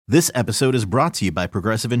This episode is brought to you by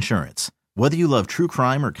Progressive Insurance. Whether you love true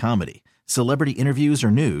crime or comedy, celebrity interviews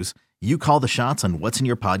or news, you call the shots on what's in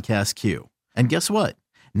your podcast queue. And guess what?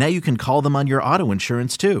 Now you can call them on your auto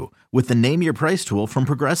insurance too with the Name Your Price tool from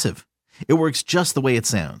Progressive. It works just the way it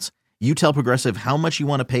sounds. You tell Progressive how much you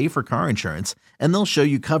want to pay for car insurance, and they'll show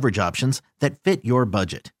you coverage options that fit your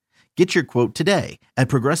budget. Get your quote today at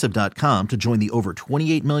Progressive.com to join the over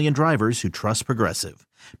 28 million drivers who trust Progressive.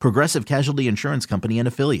 Progressive Casualty Insurance Company and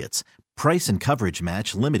Affiliates. Price and coverage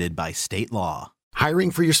match limited by state law. Hiring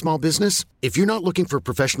for your small business? If you're not looking for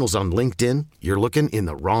professionals on LinkedIn, you're looking in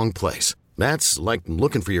the wrong place. That's like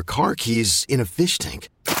looking for your car keys in a fish tank.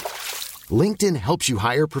 LinkedIn helps you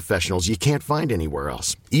hire professionals you can't find anywhere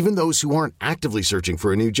else, even those who aren't actively searching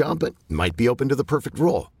for a new job but might be open to the perfect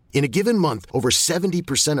role. In a given month, over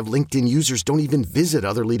 70% of LinkedIn users don't even visit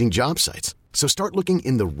other leading job sites. So start looking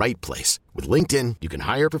in the right place. With LinkedIn, you can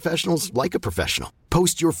hire professionals like a professional.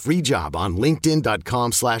 Post your free job on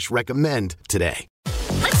linkedin.com/recommend today.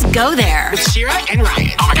 Let's go there. With Shira and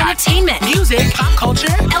Ryan. Oh my God. Entertainment. Music. Pop culture.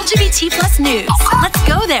 LGBT plus news. Let's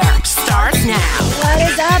go there. Starts now.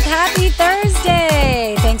 What is up? Happy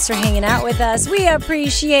Thursday. Thanks for hanging out with us. We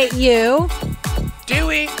appreciate you. Do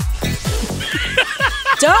we?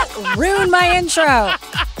 Don't ruin my intro.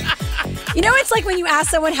 You know, it's like when you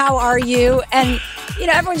ask someone, how are you? And, you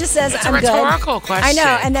know, everyone just says, I'm good. It's a rhetorical question. I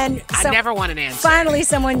know. And then I never want an answer. Finally,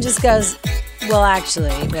 someone just goes, well,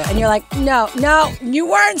 actually. And you're like, no, you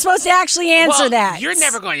weren't supposed to actually answer that. You're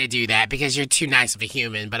never going to do that because you're too nice of a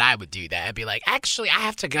human, but I would do that. I'd be like, actually, I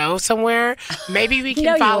have to go somewhere. Maybe we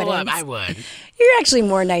can follow up. I would. You're actually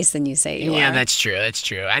more nice than you say you are. Yeah, that's true. That's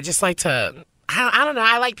true. I just like to... I don't know.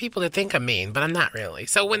 I like people to think I'm mean, but I'm not really.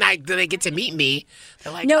 So when they get to meet me,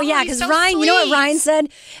 they're like, because so Ryan, sweet. You know what Ryan said?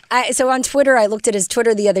 So on Twitter, I looked at his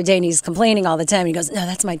Twitter the other day, and he's complaining all the time. He goes, no,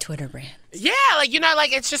 that's my Twitter brand. Yeah,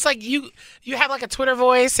 it's just like you have like a Twitter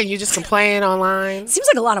voice, and you just complain online. Seems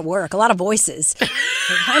like a lot of work, a lot of voices. Like,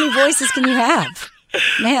 how many voices can you have?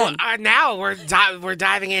 Man. Well, now we're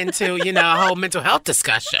diving into, a whole mental health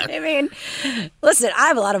discussion. I mean, listen, I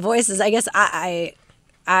have a lot of voices. I guess I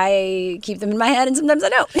keep them in my head, and sometimes I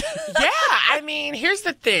don't. Yeah, I mean, here's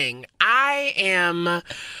the thing. I am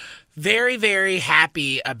very, very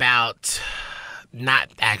happy about not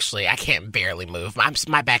actually. I can't barely move.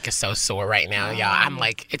 My back is so sore right now, y'all. I'm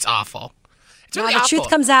like, it's awful. It's really awful. The truth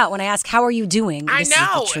comes out when I ask, how are you doing? I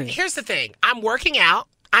know. Here's the thing. I'm working out.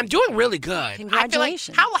 I'm doing really good.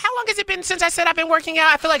 Congratulations. I feel like, how long has it been since I said I've been working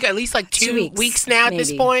out? I feel like at least like 2 weeks now at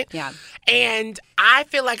this point. Yeah. And I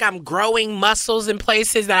feel like I'm growing muscles in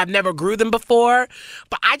places that I've never grew them before.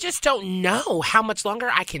 But I just don't know how much longer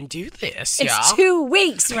I can do this, y'all. It's 2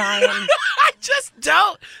 weeks, Ryan. I just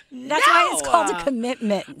don't know. That's why it's called a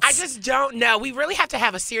commitment. I just don't know. We really have to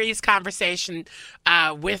have a serious conversation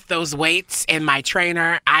with those weights and my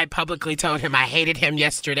trainer. I publicly told him I hated him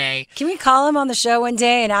yesterday. Can we call him on the show one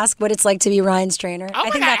day and ask what it's like to be Ryan's trainer? Oh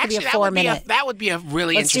I think that could be a 4-minute. That would be a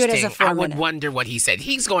really interesting. Let's do it as a 4-minute. I would wonder what he said.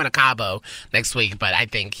 He's going to Cabo next week, but I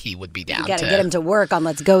think he would be down. You got to get him to work on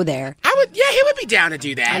Let's Go There. Yeah, he would be down to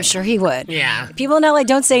do that. I'm sure he would. Yeah. People in LA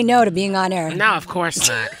don't say no to being on air. No, of course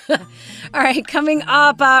not. All right, coming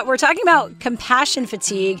up, we're talking about compassion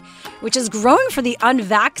fatigue, which is growing for the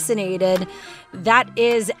unvaccinated. That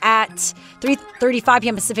is at 3:35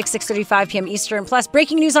 p.m. Pacific, 6:35 p.m. Eastern. Plus,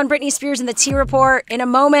 breaking news on Britney Spears and the T Report in a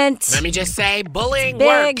moment. Let me just say, bullying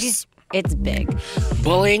works. It's big.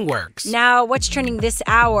 Bullying works. Now, what's trending this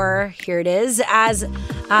hour? Here it is. As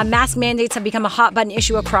mask mandates have become a hot button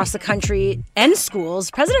issue across the country and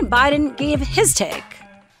schools, President Biden gave his take.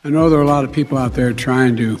 I know there are a lot of people out there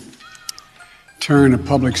trying to turn a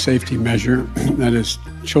public safety measure, that is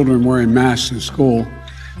children wearing masks in school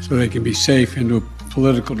so they can be safe, into a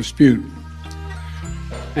political dispute.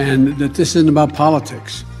 And that this isn't about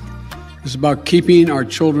politics. It's about keeping our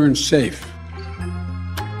children safe.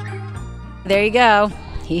 There you go.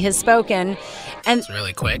 He has spoken. And it's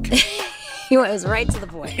really quick. He was right to the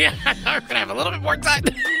point. Yeah, we're going to have a little bit more time.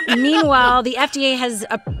 Meanwhile, the FDA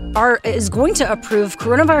is going to approve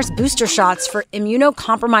coronavirus booster shots for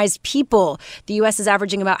immunocompromised people. The U.S. is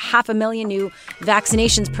averaging about 500,000 new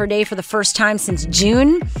vaccinations per day for the first time since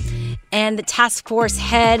June. And the task force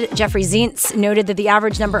head, Jeffrey Zients, noted that the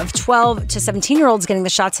average number of 12 to 17-year-olds getting the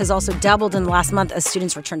shots has also doubled in the last month as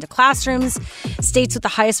students return to classrooms. States with the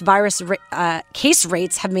highest virus case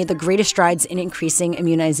rates have made the greatest strides in increasing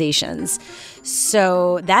immunizations.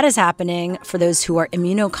 So that is happening for those who are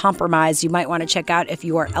immunocompromised. You might want to check out if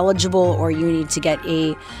you are eligible or you need to get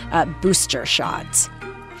a booster shot.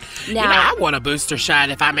 Now, I want a booster shot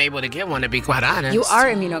if I'm able to get one, to be quite honest. You are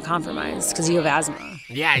immunocompromised because you have asthma.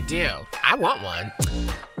 Yeah, I do. I want one.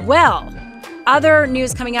 Well, other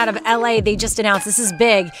news coming out of LA, they just announced, this is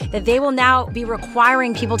big, that they will now be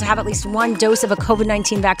requiring people to have at least one dose of a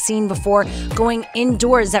COVID-19 vaccine before going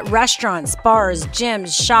indoors at restaurants, bars,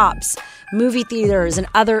 gyms, shops, movie theaters, and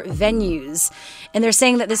other venues. And they're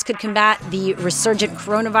saying that this could combat the resurgent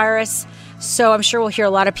coronavirus. So I'm sure we'll hear a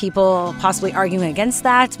lot of people possibly arguing against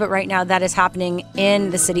that. But right now, that is happening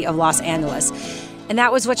in the city of Los Angeles. And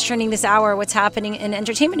that was what's trending this hour. What's happening in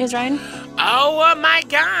entertainment news, Ryan? Oh, my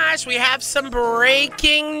gosh. We have some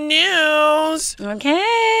breaking news. Okay.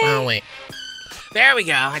 Oh, wait. There we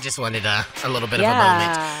go. I just wanted a little bit of a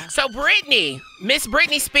moment. So Miss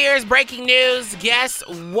Britney Spears, breaking news. Guess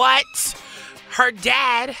what? Her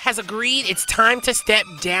dad has agreed it's time to step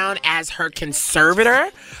down as her conservator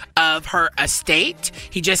of her estate.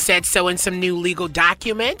 He just said so in some new legal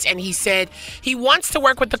documents, and he said he wants to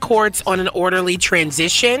work with the courts on an orderly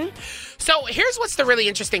transition. So here's what's really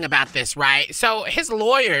interesting about this, right? So his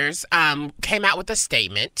lawyers came out with a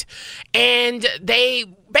statement, and they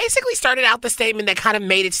basically started out the statement that kind of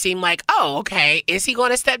made it seem like, oh, okay, is he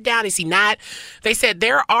going to step down? Is he not? They said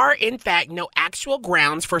there are, in fact, no actual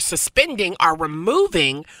grounds for suspending or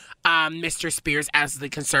removing Mr. Spears as the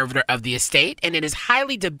conservator of the estate, and it is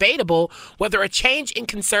highly debatable whether a change in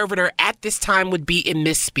conservator at this time would be in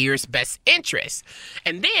Miss Spears' best interest.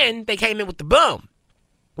 And then they came in with the boom.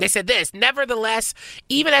 They said this: nevertheless,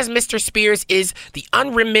 even as Mr. Spears is the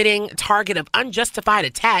unremitting target of unjustified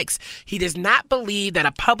attacks, he does not believe that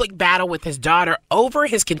a public battle with his daughter over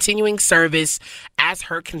his continuing service as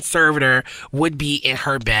her conservator would be in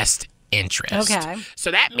her best interest. Okay.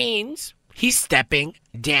 So that means he's stepping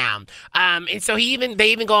down. And so they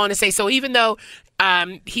even go on to say, so even though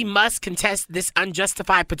he must contest this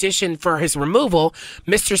unjustified petition for his removal,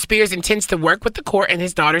 Mr. Spears intends to work with the court and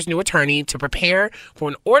his daughter's new attorney to prepare for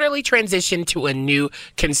an orderly transition to a new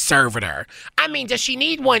conservator. I mean, does she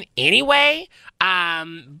need one anyway?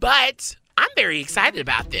 But I'm very excited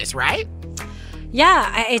about this, right?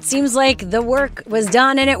 Yeah, it seems like the work was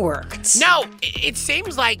done and it worked. No, it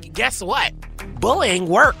seems like, guess what? Bullying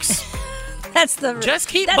works. Just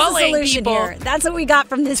keep bullying the solution people here. That's what we got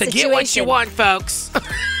from this situation. To get what you want, folks.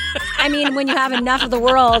 I mean, when you have enough of the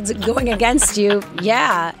world going against you,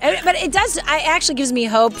 yeah. But it actually gives me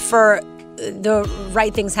hope for the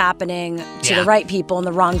right things happening to the right people and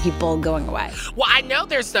the wrong people going away. Well, I know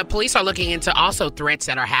the police are looking into also threats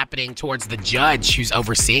that are happening towards the judge who's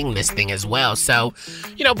overseeing this thing as well. So,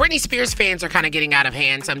 Britney Spears fans are kind of getting out of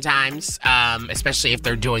hand sometimes, especially if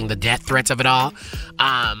they're doing the death threats of it all.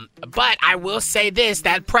 But I will say this,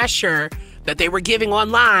 that pressure that they were giving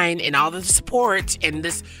online and all the support and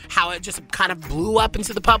this, how it just kind of blew up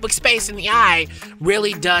into the public space in the eye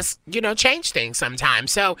really does, change things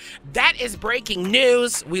sometimes. So that is breaking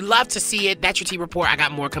news. We love to see it. That's your T Report. I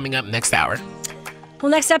got more coming up next hour. Well,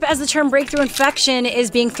 next up, as the term breakthrough infection is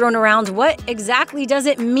being thrown around, what exactly does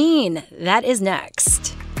it mean? That is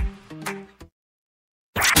next.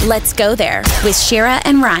 Let's go there with Shira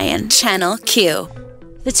and Ryan, Channel Q.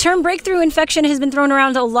 The term breakthrough infection has been thrown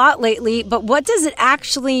around a lot lately, but what does it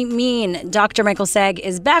actually mean? Dr. Michael Seg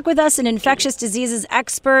is back with us, an infectious diseases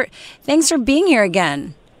expert. Thanks for being here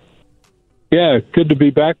again. Yeah, good to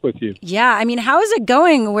be back with you. Yeah, I mean, how is it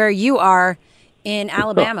going where you are in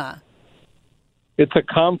Alabama? It's a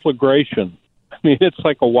conflagration. I mean, it's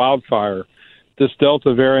like a wildfire. This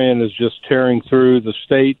Delta variant is just tearing through the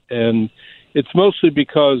state, and it's mostly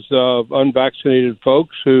because of unvaccinated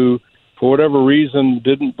folks who, for whatever reason,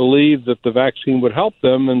 didn't believe that the vaccine would help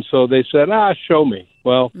them, and so they said, show me.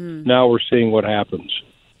 Well, now we're seeing what happens.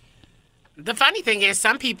 The funny thing is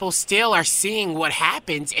some people still are seeing what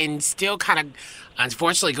happens and still kind of,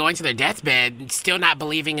 unfortunately, going to their deathbed and still not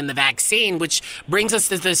believing in the vaccine, which brings us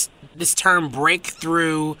to this term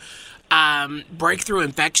breakthrough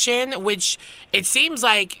infection, which it seems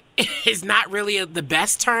like is not really the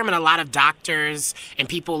best term, and a lot of doctors and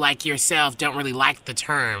people like yourself don't really like the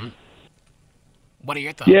term. What are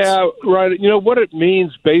your thoughts? Yeah, right. What it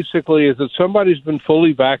means basically is that somebody's been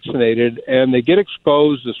fully vaccinated and they get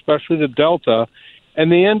exposed, especially to Delta,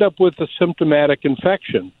 and they end up with a symptomatic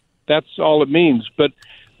infection. That's all it means. But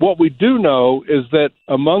what we do know is that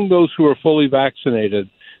among those who are fully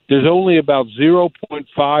vaccinated, there's only about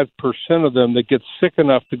 0.5% of them that get sick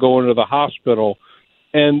enough to go into the hospital.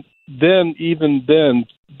 And then, even then,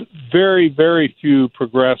 very, very few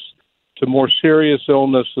progress to more serious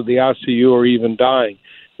illness to the ICU or even dying.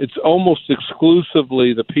 It's almost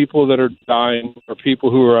exclusively the people that are dying are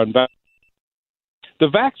people who are unvaccinated. The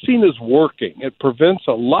vaccine is working. It prevents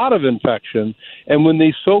a lot of infection, and when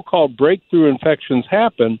these so-called breakthrough infections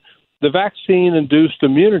happen, the vaccine-induced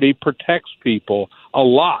immunity protects people a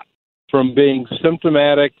lot from being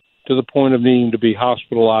symptomatic to the point of needing to be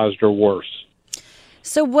hospitalized or worse.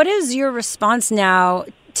 So what is your response now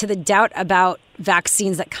to the doubt about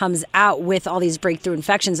vaccines that comes out with all these breakthrough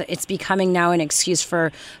infections? It's becoming now an excuse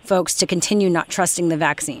for folks to continue not trusting the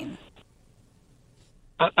vaccine.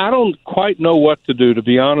 I don't quite know what to do, to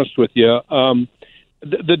be honest with you.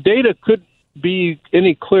 The data could be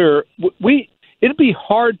any clearer. It'd be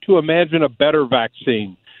hard to imagine a better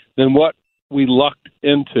vaccine than what we lucked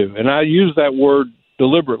into. And I use that word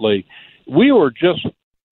deliberately. We were just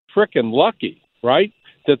frickin' lucky, right,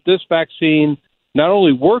 that this vaccine not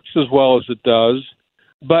only works as well as it does,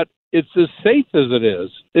 but it's as safe as it is.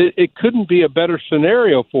 It couldn't be a better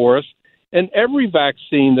scenario for us. And every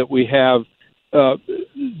vaccine that we have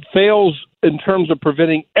fails in terms of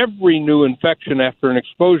preventing every new infection after an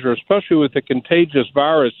exposure, especially with a contagious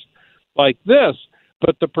virus like this.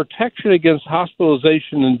 But the protection against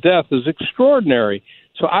hospitalization and death is extraordinary.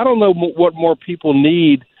 So I don't know what more people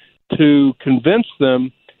need to convince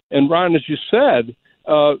them. And Ryan, as you said,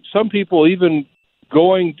 some people even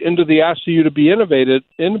going into the ICU to be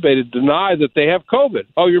intubated deny that they have COVID.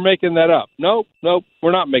 Oh, you're making that up. Nope,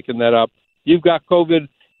 we're not making that up. You've got COVID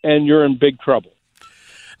and you're in big trouble.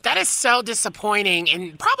 That is so disappointing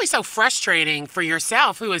and probably so frustrating for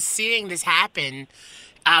yourself who is seeing this happen.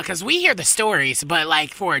 Because we hear the stories, but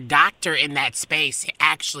like for a doctor in that space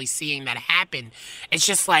actually seeing that happen, it's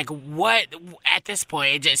just like, what, at this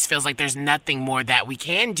point, it just feels like there's nothing more that we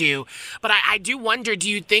can do. But I do wonder, do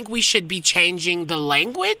you think we should be changing the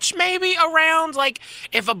language maybe around, like,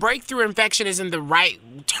 if a breakthrough infection isn't the right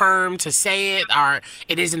term to say it, or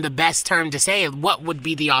it isn't the best term to say it, what would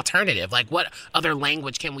be the alternative? Like, what other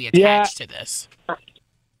language can we attach to this?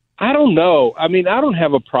 I don't know. I mean, I don't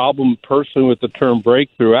have a problem personally with the term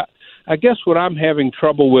breakthrough. I guess what I'm having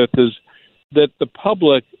trouble with is that the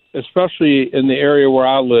public, especially in the area where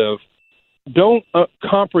I live, don't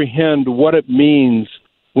comprehend what it means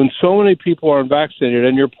when so many people are unvaccinated.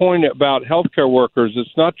 And your point about healthcare workers,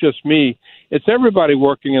 it's not just me. It's everybody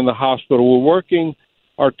working in the hospital. We're working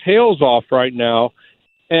our tails off right now,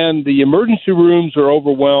 and the emergency rooms are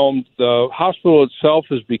overwhelmed. The hospital itself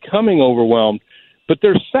is becoming overwhelmed. But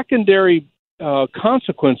there's secondary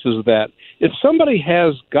consequences of that. If somebody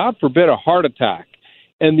has, God forbid, a heart attack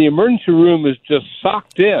and the emergency room is just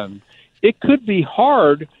socked in, it could be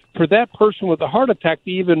hard for that person with a heart attack to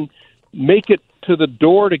even make it to the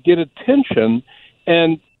door to get attention.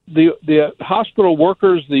 And the hospital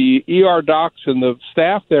workers, the ER docs, and the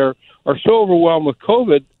staff there are so overwhelmed with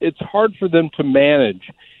COVID, it's hard for them to manage.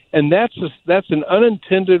 And that's an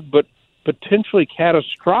unintended but potentially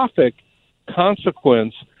catastrophic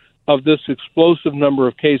consequence of this explosive number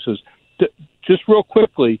of cases. Just real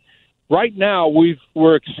quickly, right now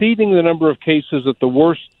we're exceeding the number of cases at the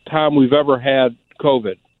worst time we've ever had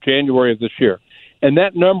COVID, January of this year, and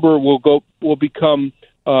that number will become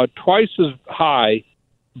twice as high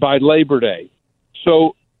by Labor Day.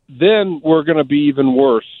 So then we're going to be even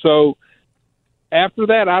worse. So after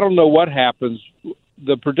that, I don't know what happens.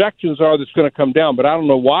 The projections are that it's going to come down, but I don't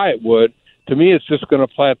know why it would. To me, it's just going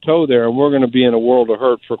to plateau there, and we're going to be in a world of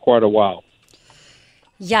hurt for quite a while.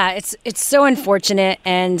 Yeah, it's so unfortunate,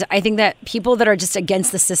 and I think that people that are just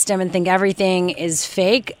against the system and think everything is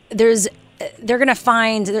fake, they're going to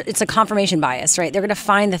find, it's a confirmation bias, right? They're going to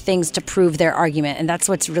find the things to prove their argument, and that's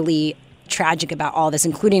what's really tragic about all this,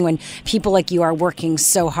 including when people like you are working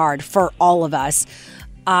so hard for all of us.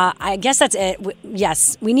 I guess that's it.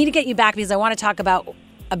 Yes, we need to get you back because I want to talk about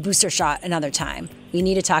a booster shot another time. We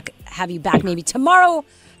need to have you back maybe tomorrow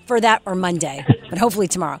for that, or Monday, but hopefully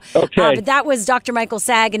tomorrow. Okay. But that was Dr. Michael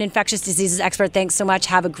Sag, an infectious diseases expert. Thanks so much.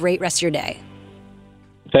 Have a great rest of your day.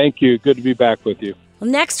 Thank you. Good to be back with you. Well,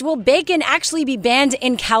 next, will bacon actually be banned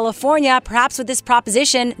in California? Perhaps with this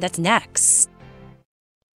proposition. That's next.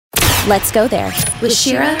 Let's go there with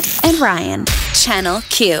Shira and Ryan. Channel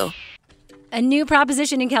Q. A new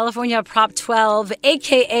proposition in California, Prop 12,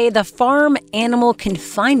 a.k.a. the Farm Animal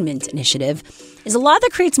Confinement Initiative, is a law that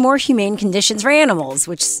creates more humane conditions for animals,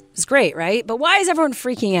 which is great, right? But why is everyone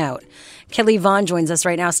freaking out? Kelly Vaughn joins us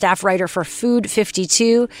right now, staff writer for Food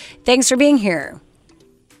 52. Thanks for being here.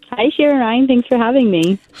 Hi, Sharon Ryan. Thanks for having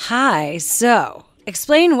me. Hi. So,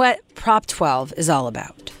 explain what Prop 12 is all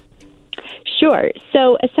about. Sure.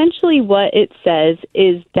 So, essentially what it says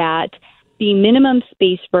is that the minimum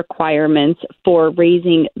space requirements for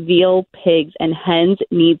raising veal, pigs, and hens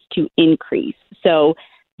needs to increase. So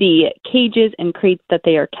the cages and crates that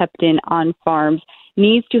they are kept in on farms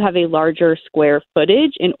needs to have a larger square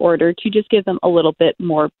footage in order to just give them a little bit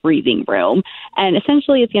more breathing room. And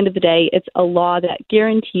essentially, at the end of the day, it's a law that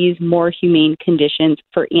guarantees more humane conditions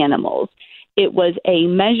for animals. It was a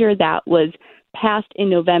measure that was passed in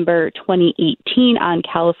November 2018 on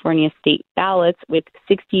California state ballots, with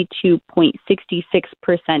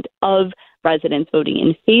 62.66% of residents voting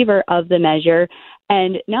in favor of the measure.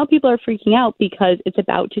 And now people are freaking out because it's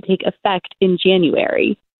about to take effect in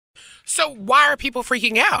January. So why are people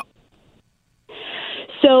freaking out?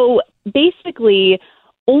 So basically,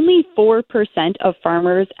 only 4% of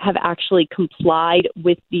farmers have actually complied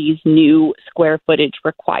with these new square footage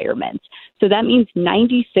requirements. So that means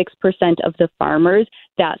 96% of the farmers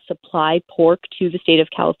that supply pork to the state of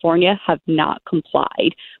California have not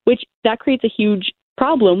complied, which that creates a huge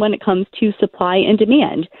problem when it comes to supply and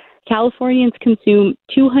demand. Californians consume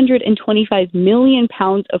 225 million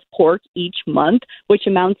pounds of pork each month, which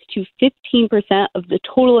amounts to 15% of the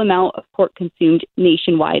total amount of pork consumed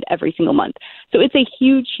nationwide every single month. So it's a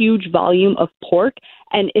huge, huge volume of pork.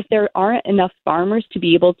 And if there aren't enough farmers to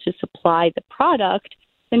be able to supply the product,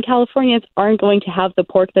 then Californians aren't going to have the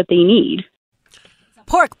pork that they need.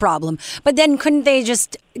 Pork problem. But then couldn't they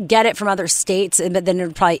just get it from other states? But then it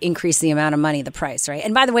would probably increase the amount of money, the price, right?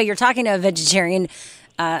 And by the way, you're talking to a vegetarian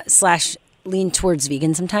slash lean towards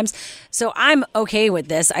vegan sometimes. So I'm okay with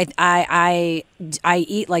this. I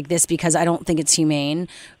eat like this because I don't think it's humane.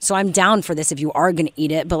 So I'm down for this if you are going to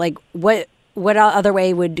eat it. But like what other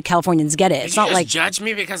way would Californians get it? It's not like judge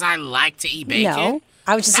me because I like to eat bacon. No.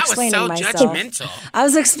 I was just explaining myself. That was so judgmental. I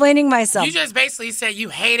was explaining myself. You just basically said you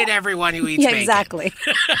hated everyone who eats yeah, bacon. Exactly.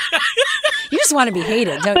 You just want to be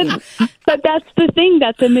hated, don't you? But that's the thing,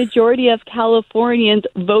 that the majority of Californians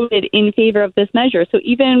voted in favor of this measure. So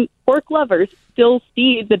even pork lovers still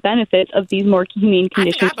see the benefits of these more humane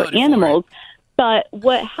conditions for animals. But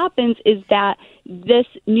what happens is that this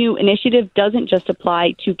new initiative doesn't just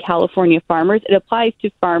apply to California farmers. It applies to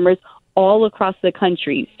farmers all across the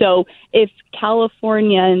country. So if a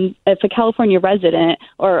California resident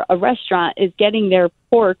or a restaurant is getting their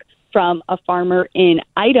pork from a farmer in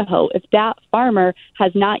Idaho, if that farmer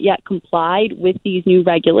has not yet complied with these new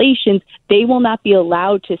regulations, they will not be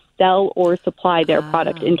allowed to sell or supply their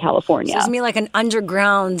product in California. So it's me like an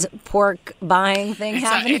underground pork buying thing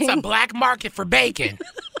happening. It's a black market for bacon.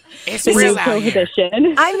 It's the real new out prohibition.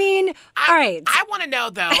 here. I mean, all right. I want to know,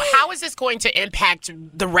 though, how is this going to impact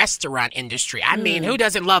the restaurant industry? I mean, who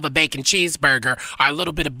doesn't love a bacon cheeseburger or a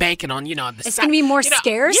little bit of bacon on, the side? It's going to be more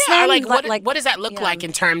scarce Yeah, then? What does that look like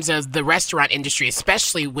in terms of the restaurant industry,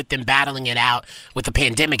 especially with them battling it out with the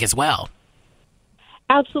pandemic as well?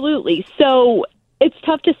 Absolutely. So it's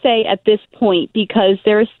tough to say at this point because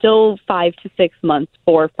there is still 5 to 6 months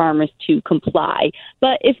for farmers to comply.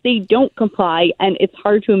 But if they don't comply, and it's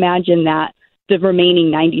hard to imagine that the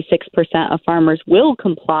remaining 96% of farmers will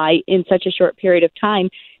comply in such a short period of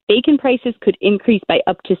time, bacon prices could increase by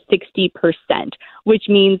up to 60%, which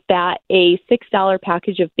means that a $6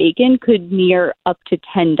 package of bacon could near up to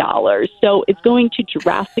 $10. So it's going to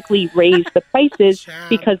drastically raise the prices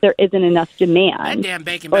because there isn't enough demand,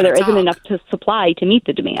 or there isn't enough supply to meet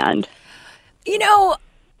the demand.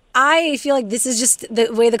 I feel like this is just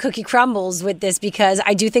the way the cookie crumbles with this, because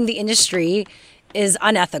I do think the industry is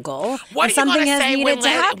unethical. What are you going to say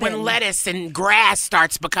when lettuce and grass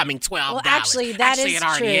starts becoming $12? Well, actually, that is it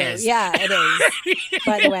already true. is. Yeah, it is,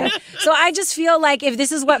 by the way. So I just feel like if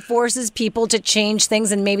this is what forces people to change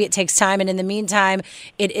things, and maybe it takes time, and in the meantime,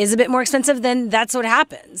 it is a bit more expensive, then that's what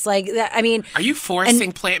happens. Like, I mean... Are you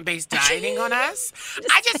forcing plant-based dieting on us?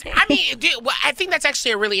 I think that's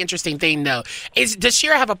actually a really interesting thing, though. Does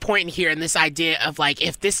Shira have a point in here in this idea of, like,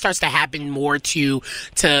 if this starts to happen more to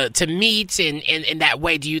meat and in that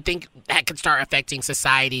way, do you think that could start affecting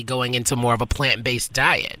society going into more of a plant-based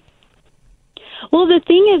diet? Well, the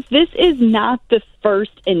thing is, this is not the first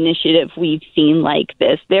initiative we've seen like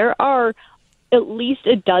this. There are at least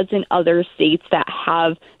a dozen other states that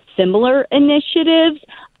have similar initiatives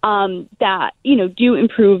that, do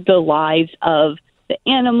improve the lives of the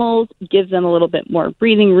animals, gives them a little bit more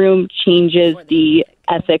breathing room, changes the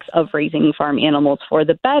ethics of raising farm animals for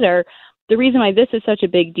the better. The reason why this is such a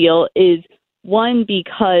big deal is, one,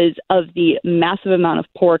 because of the massive amount of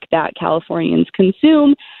pork that Californians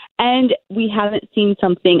consume, and we haven't seen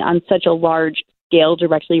something on such a large scale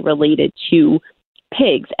directly related to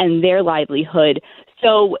pigs and their livelihood.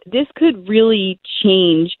 So this could really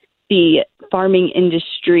change the farming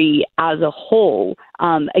industry as a whole,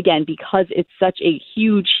 again, because it's such a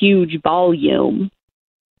huge, huge volume.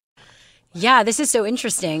 Yeah, this is so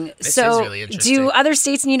interesting. This is really interesting. Do other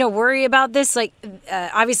states need to worry about this? Like,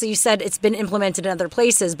 obviously, you said it's been implemented in other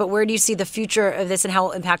places, but where do you see the future of this and how it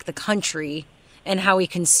will impact the country and how we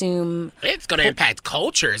consume? It's going to impact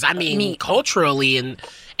cultures. I mean, meat. culturally in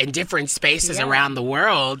different spaces around the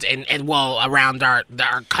world and around our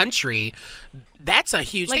country. That's a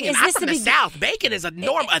huge thing. And I'm from the South. Bacon is a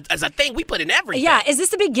thing we put in everything. Yeah, is this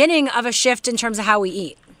the beginning of a shift in terms of how we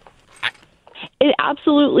eat? It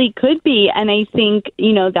absolutely could be. And I think,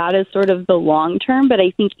 that is sort of the long term. But I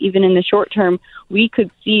think even in the short term, we could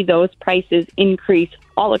see those prices increase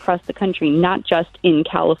all across the country, not just in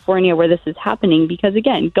California where this is happening. Because,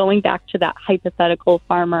 again, going back to that hypothetical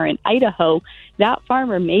farmer in Idaho, that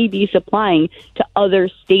farmer may be supplying to other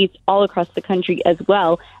states all across the country as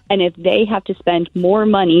well. And if they have to spend more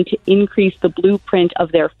money to increase the blueprint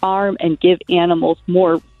of their farm and give animals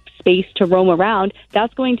more space to roam around,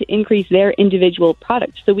 that's going to increase their individual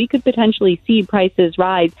product. So we could potentially see prices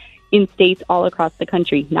rise in states all across the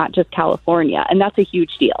country, not just California. And that's a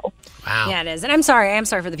huge deal. Wow. Yeah, it is. And I'm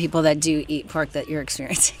sorry for the people that do eat pork that you're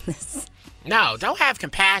experiencing this. No, don't have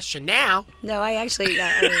compassion now. No, I actually...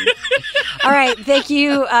 All right. Thank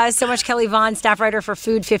you so much, Kelly Vaughn, staff writer for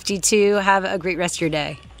Food 52. Have a great rest of your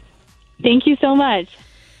day. Thank you so much.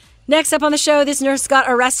 Next up on the show, this nurse got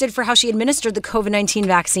arrested for how she administered the COVID-19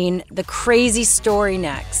 vaccine. The crazy story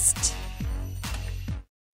next.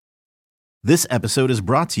 This episode is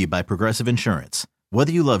brought to you by Progressive Insurance.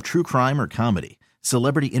 Whether you love true crime or comedy,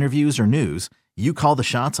 celebrity interviews or news, you call the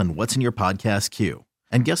shots on what's in your podcast queue.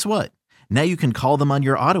 And guess what? Now you can call them on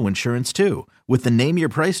your auto insurance too with the Name Your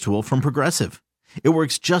Price tool from Progressive. It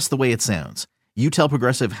works just the way it sounds. You tell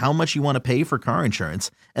Progressive how much you want to pay for car insurance,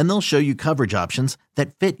 and they'll show you coverage options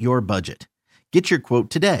that fit your budget. Get your quote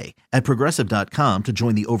today at Progressive.com to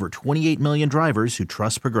join the over 28 million drivers who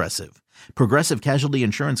trust Progressive. Progressive Casualty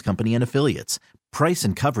Insurance Company and Affiliates. Price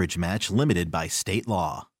and coverage match limited by state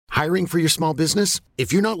law. Hiring for your small business?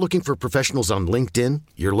 If you're not looking for professionals on LinkedIn,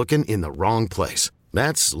 you're looking in the wrong place.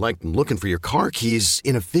 That's like looking for your car keys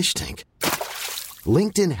in a fish tank.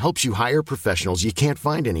 LinkedIn helps you hire professionals you can't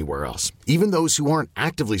find anywhere else, even those who aren't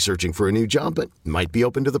actively searching for a new job but might be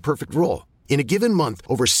open to the perfect role. In a given month,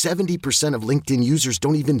 over 70% of LinkedIn users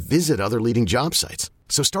don't even visit other leading job sites.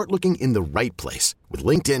 So start looking in the right place. With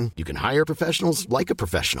LinkedIn, you can hire professionals like a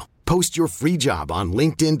professional. Post your free job on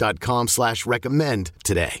linkedin.com/recommend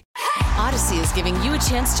today. Odyssey is giving you a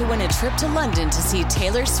chance to win a trip to London to see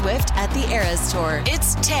Taylor Swift at the Eras Tour.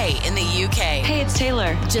 It's Tay in the UK. Hey, it's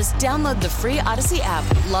Taylor. Just download the free Odyssey app,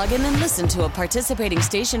 log in and listen to a participating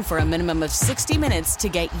station for a minimum of 60 minutes to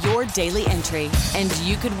get your daily entry. And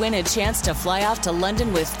you could win a chance to fly off to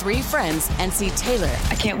London with 3 friends and see Taylor.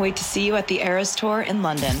 I can't wait to see you at the Eras Tour in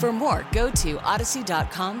London. For more, go to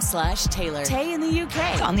odyssey.com/Taylor. Tay in the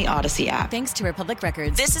UK. It's on the Odyssey app. Thanks to Republic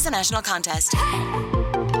Records. This is a national contest.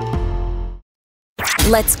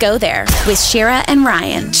 Let's go there with Shira and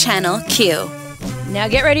Ryan, Channel Q. Now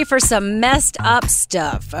get ready for some messed up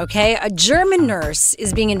stuff, okay? A German nurse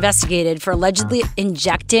is being investigated for allegedly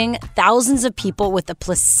injecting thousands of people with a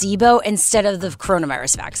placebo instead of the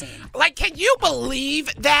coronavirus vaccine. Like, can you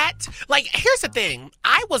believe that? Like, here's the thing.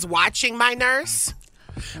 I was watching my nurse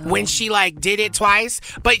when she, did it twice.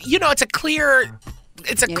 But, it's a clear...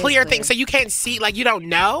 It's a clear thing, so you can't see, you don't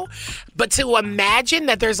know. But to imagine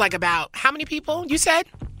that there's about, how many people, you said?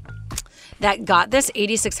 That got this?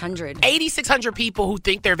 8,600. 8,600 people who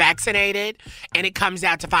think they're vaccinated, and it comes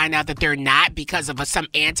out to find out that they're not because of some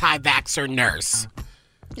anti-vaxxer nurse.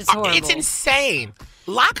 It's horrible. It's insane.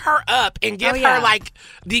 Lock her up and give her,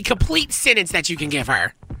 the complete sentence that you can give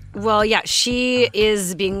her. Well, yeah, she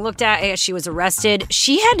is being looked at. She was arrested.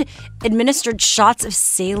 She had administered shots of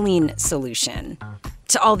saline solution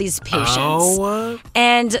to all these patients. Oh.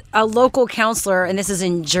 And a local counselor, and this is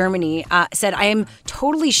in Germany, said, I am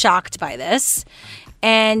totally shocked by this.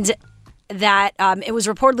 And that it was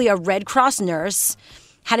reportedly a Red Cross nurse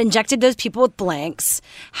had injected those people with blanks.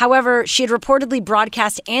 However, she had reportedly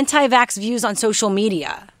broadcast anti-vax views on social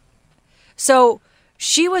media. So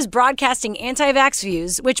she was broadcasting anti-vax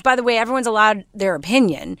views, which, by the way, everyone's allowed their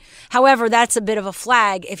opinion. However, that's a bit of a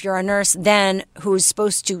flag if you're a nurse then who's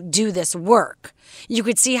supposed to do this work. You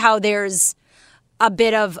could see how there's a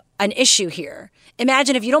bit of an issue here.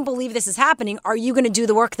 Imagine if you don't believe this is happening, are you going to do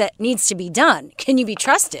the work that needs to be done? Can you be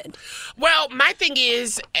trusted? Well, my thing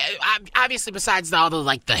is, obviously, besides all the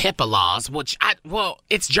HIPAA laws, which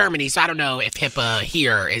it's Germany, so I don't know if HIPAA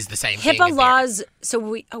here is the same thing. HIPAA laws,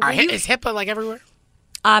 so is HIPAA everywhere?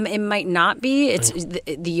 It might not be. It's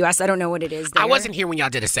the U.S. I don't know what it is there. I wasn't here when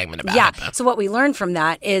y'all did a segment about HIPAA. So what we learned from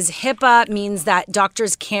that is HIPAA means that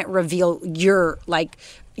doctors can't reveal your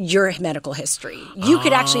your medical history. You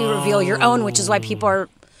could actually reveal your own, which is why people are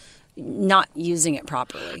not using it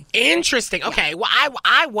properly. Interesting. Okay. Well,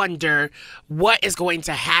 I wonder what is going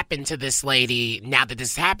to happen to this lady now that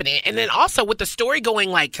this is happening. And then also with the story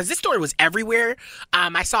going because this story was everywhere.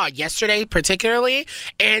 I saw it yesterday particularly.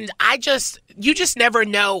 And you just never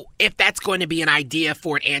know if that's going to be an idea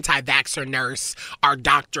for an anti-vaxxer nurse or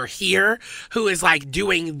doctor here who is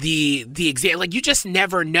doing the exam. You just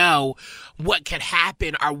never know what could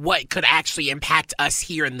happen or what could actually impact us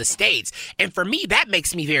here in the States. And for me, that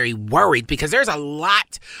makes me very worried because there's a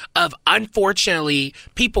lot of, unfortunately,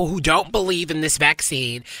 people who don't believe in this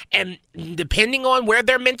vaccine. And depending on where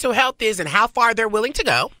their mental health is and how far they're willing to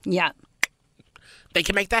go. Yeah. They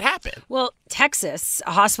can make that happen. Well, Texas,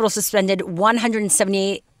 a hospital suspended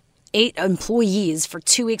 178 employees for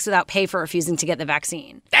 2 weeks without pay for refusing to get the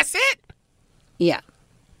vaccine. That's it? Yeah.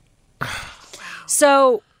 Wow.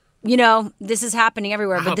 So, this is happening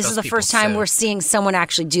everywhere, but this is the first time we're seeing someone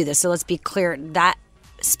actually do this. So let's be clear, that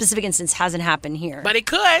specific instance hasn't happened here. But it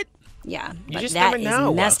could. Yeah, you but just that never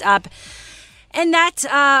know. is messed up. And that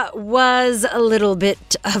was a little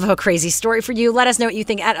bit of a crazy story for you. Let us know what you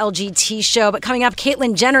think at LGT Show. But coming up,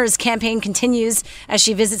 Caitlyn Jenner's campaign continues as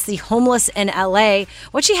she visits the homeless in LA.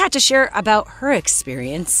 What she had to share about her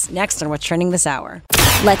experience next on What's Trending this hour.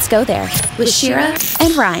 Let's go there with Shira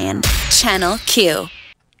and Ryan. Channel Q.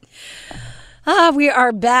 We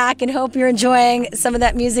are back and hope you're enjoying some of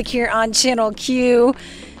that music here on Channel Q.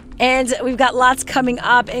 And we've got lots coming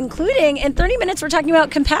up, including in 30 minutes, we're talking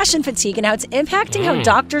about compassion fatigue and how it's impacting how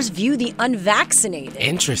doctors view the unvaccinated.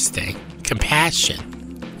 Interesting. Compassion.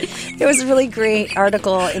 It was a really great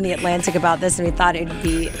article in The Atlantic about this, and we thought it would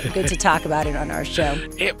be good to talk about it on our show.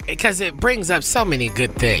 Because it brings up so many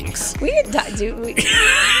good things. We can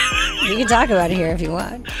talk about it here if you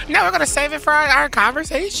want. No, we're going to save it for our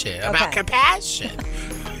conversation about compassion.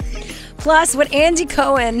 Plus, what Andy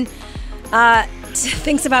Cohen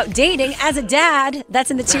thinks about dating as a dad. That's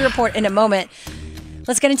in the T Report in a moment.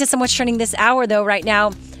 Let's get into what's trending this hour, though, right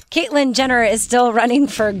now. Caitlyn Jenner is still running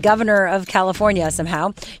for governor of California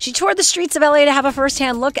somehow. She toured the streets of LA to have a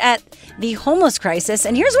firsthand look at the homeless crisis,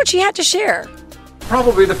 and here's what she had to share.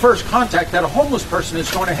 Probably the first contact that a homeless person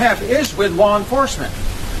is going to have is with law enforcement.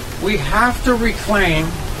 We have to reclaim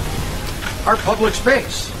our public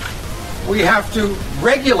space. We have to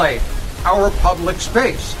regulate our public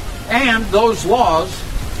space. And those laws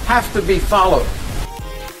have to be followed.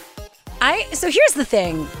 So here's the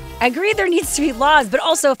thing. I agree there needs to be laws, but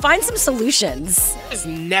also find some solutions. There's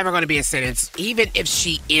never going to be a sentence, even if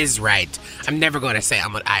she is right. I'm never going to say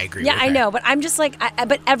I agree with her. Yeah, I know, but I'm just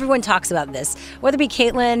but everyone talks about this. Whether it be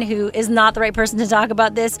Caitlyn, who is not the right person to talk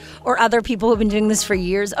about this, or other people who have been doing this for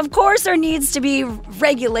years. Of course there needs to be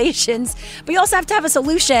regulations, but you also have to have a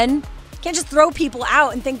solution. You can't just throw people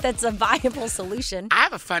out and think that's a viable solution. I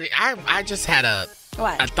have I just had a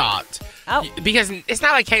thought. Oh. Because it's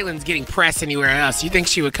not like Caitlyn's getting pressed anywhere else. You think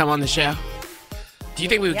she would come on the show? Do you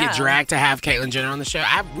think we would get dragged to have Caitlyn Jenner on the show?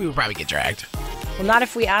 We would probably get dragged. Well, not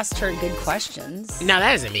if we asked her good questions. No,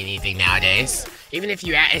 that doesn't mean anything nowadays. Even if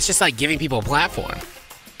it's just like giving people a platform.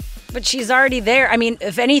 But she's already there. I mean,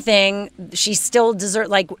 if anything, she still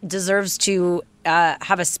deserves to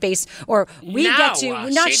have a space, or we get to.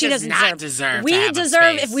 Not she does not deserve. We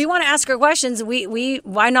deserve. If we want to ask her questions, we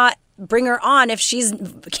why not bring her on if she's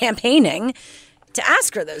campaigning to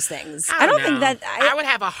ask her those things? I don't think that I would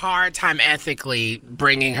have a hard time ethically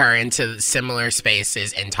bringing her into similar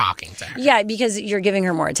spaces and talking to her. Yeah, because you're giving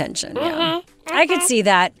her more attention. Yeah, I could see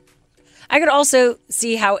that. I could also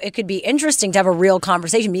see how it could be interesting to have a real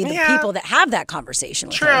conversation, be the people that have that conversation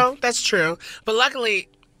with her. True, that's true. But luckily,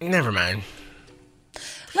 never mind.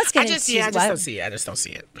 Let's get I just don't see it. I just don't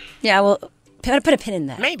see it. Yeah, well, put a pin in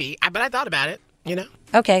that. Maybe, but I thought about it,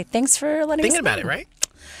 Okay, thanks for letting us know. Thinking about it, right?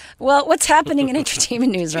 Well, what's happening in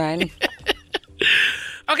entertainment news, Ryan?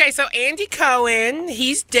 Okay, so Andy Cohen,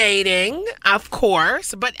 he's dating, of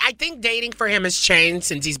course, but I think dating for him has changed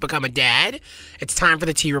since he's become a dad. It's time for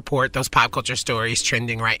the T Report, those pop culture stories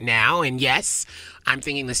trending right now. And yes, I'm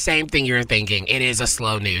thinking the same thing you're thinking. It is a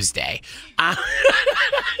slow news day.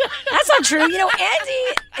 That's not true. Andy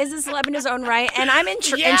is a celeb in his own right, and I'm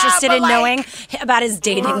interested in knowing about his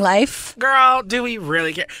dating life. Girl, do we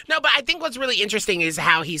really care? No, but I think what's really interesting is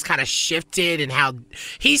how he's kind of shifted and how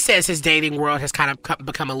he says his dating world has kind of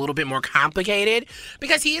become a little bit more complicated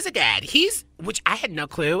because he is a dad. Which I had no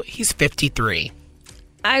clue, he's 53.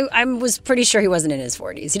 I was pretty sure he wasn't in his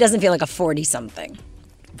 40s. He doesn't feel like a 40-something.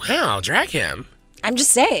 Wow, drag him. I'm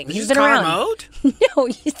just saying. He's been around. Mode? No,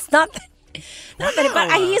 it's not that.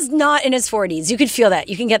 But he is not in his 40s. You could feel that.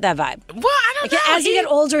 You can get that vibe. Well, I don't know. As you get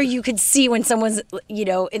older, you could see when someone's,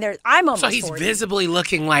 in their. I'm almost So he's 40. visibly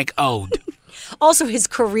looking like old. Also, his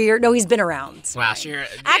career. No, he's been around. Wow, sure.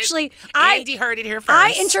 Actually, Andy heard it here first.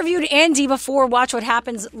 I interviewed Andy before Watch What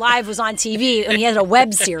Happens Live was on TV, and he had a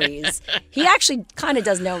web series. He actually kind of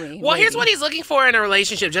does know me. Well, here's what he's looking for in a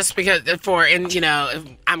relationship, just because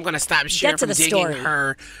I'm going to stop Shira from digging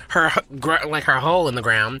her hole in the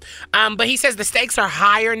ground. But he says the stakes are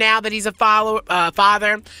higher now that he's a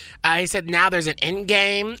father. He said now there's an end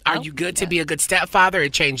game. Are you good to be a good stepfather?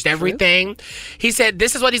 It changed everything. He said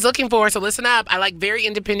this is what he's looking for, so listen up. I like very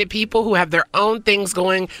independent people who have their own things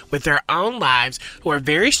going with their own lives, who are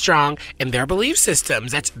very strong in their belief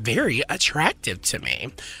systems. That's very attractive to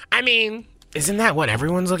me. I mean, isn't that what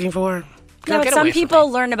everyone's looking for? No, but some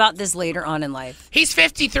people learn about this later on in life. He's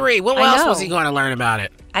 53. When else was he going to learn about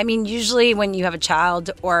it? I mean, usually when you have a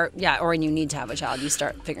child or when you need to have a child, you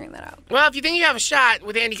start figuring that out. Well, if you think you have a shot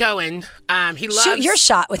with Andy Cohen, he loves... Shoot your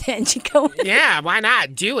shot with Andy Cohen. Yeah, why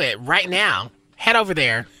not? Do it right now. Head over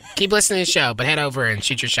there. Keep listening to the show, but head over and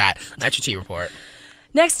shoot your shot. That's your T Report.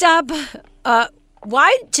 Next up,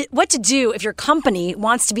 what to do if your company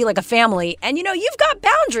wants to be like a family and, you've got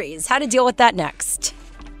boundaries. How to deal with that next.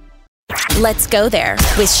 Let's go there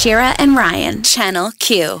with Shira and Ryan, Channel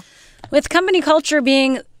Q. With company culture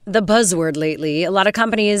being the buzzword lately, a lot of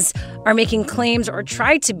companies are making claims or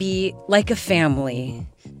try to be like a family.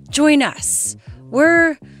 Join us.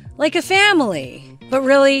 We're like a family. But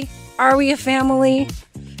really, are we a family?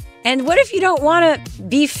 And what if you don't want to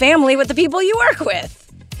be family with the people you work with?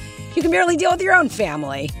 You can barely deal with your own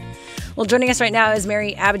family. Well, joining us right now is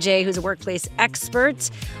Mary Abajay, who's a workplace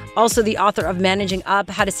expert, also the author of Managing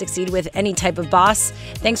Up, How to Succeed with Any Type of Boss.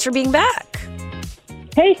 Thanks for being back.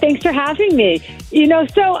 Hey, thanks for having me.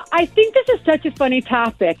 So I think this is such a funny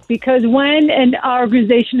topic because when an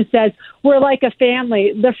organization says we're like a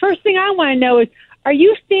family, the first thing I want to know is, are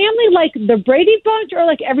you family like the Brady Bunch or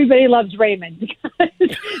like Everybody Loves Raymond?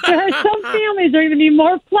 Because there are some families that are going to be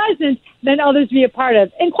more pleasant than others to be a part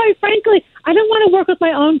of. And quite frankly, I don't want to work with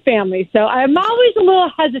my own family. So I'm always a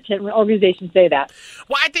little hesitant when organizations say that.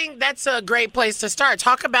 Well, I think that's a great place to start.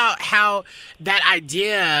 Talk about how that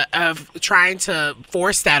idea of trying to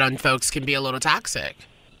force that on folks can be a little toxic.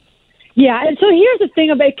 Yeah, and so here's the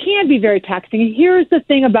thing about it can be very taxing. And here's the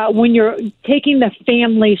thing about when you're taking the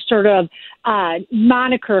family sort of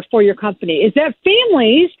moniker for your company is that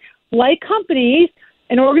families, like companies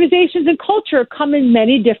and organizations and culture, come in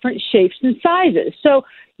many different shapes and sizes. So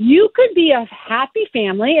you could be a happy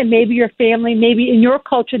family, and maybe your family, maybe in your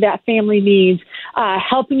culture, that family means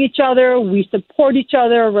helping each other. We support each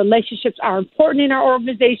other. Relationships are important in our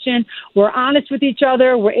organization. We're honest with each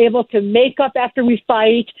other. We're able to make up after we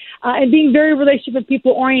fight, and being very relationship and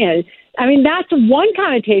people oriented. I mean, that's one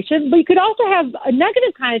connotation, but you could also have a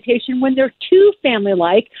negative connotation when they're too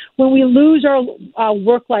family-like, when we lose our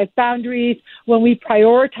work-life boundaries, when we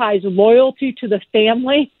prioritize loyalty to the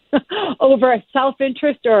family over a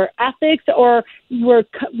self-interest or ethics, or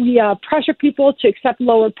we pressure people to accept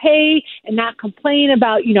lower pay and not complain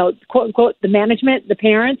about, quote unquote, the management, the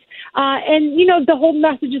parents. And the whole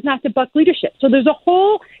message is not to buck leadership. So there's a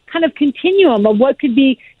whole kind of continuum of what could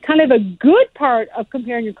be kind of a good part of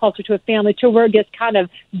comparing your culture to a family to where it gets kind of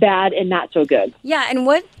bad and not so good. Yeah. And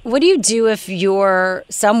what do you do if you're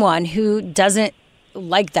someone who doesn't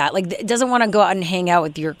like that, like doesn't want to go out and hang out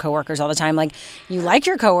with your coworkers all the time? Like, you like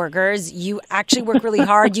your coworkers, you actually work really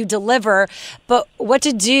hard, you deliver, but what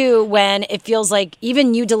to do when it feels like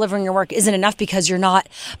even you delivering your work isn't enough because you're not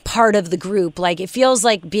part of the group? Like, it feels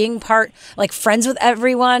like being friends with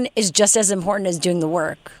everyone is just as important as doing the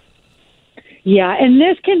work. Yeah, and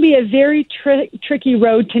this can be a very tricky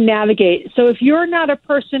road to navigate. So if you're not a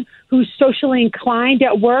person who's socially inclined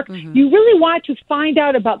at work, you really want to find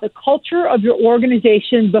out about the culture of your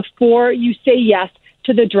organization before you say yes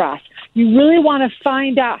to the dress. You really want to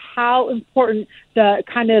find out how important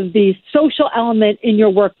the social element in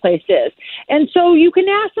your workplace is. And so you can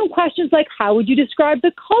ask some questions like, how would you describe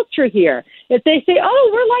the culture here? If they say, oh,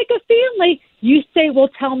 we're like a family, you say, well,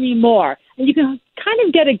 tell me more. And you can kind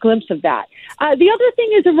of get a glimpse of that. The other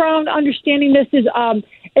thing is around understanding this is all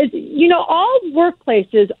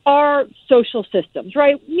workplaces are social systems,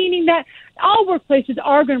 right? Meaning that all workplaces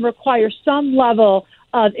are going to require some level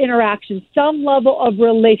of interaction, some level of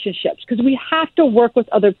relationships, because we have to work with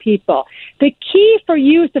other people. The key for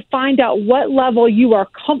you is to find out what level you are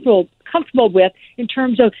comfortable with in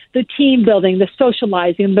terms of the team building, the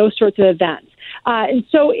socializing, those sorts of events. And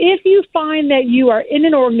so if you find that you are in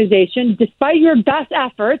an organization, despite your best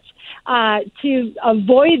efforts to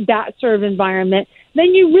avoid that sort of environment,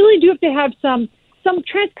 then you really do have to have some some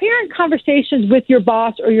transparent conversations with your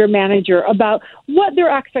boss or your manager about what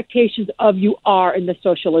their expectations of you are in the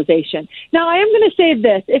socialization. Now, I am going to say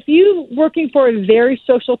this. If you're working for a very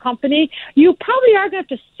social company, you probably are going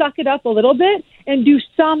to have to suck it up a little bit and do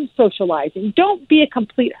some socializing. Don't be a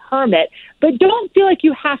complete hermit, but don't feel like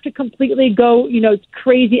you have to completely go,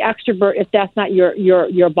 crazy extrovert if that's not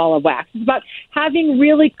your ball of wax. It's about having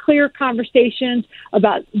really clear conversations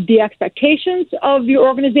about the expectations of your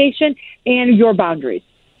organization and your boundaries.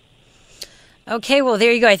 Okay, well,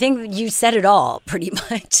 there you go. I think you said it all pretty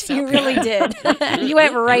much. You really did. You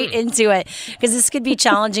went right into it because this could be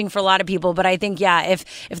challenging for a lot of people. But I think,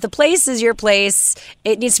 if the place is your place,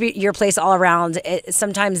 it needs to be your place all around.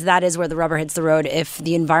 Sometimes that is where the rubber hits the road if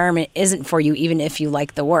the environment isn't for you, even if you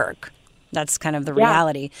like the work. That's kind of the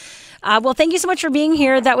reality. Well, thank you so much for being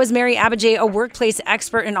here. That was Mary Abbajay, a workplace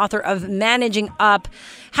expert and author of Managing Up,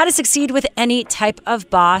 How to Succeed with Any Type of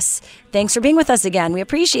Boss. Thanks for being with us again. We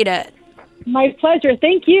appreciate it. My pleasure.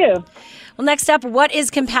 Thank you. Well, next up, what is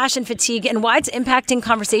compassion fatigue and why it's impacting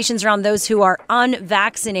conversations around those who are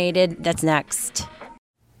unvaccinated? That's next.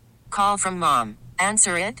 Call from mom.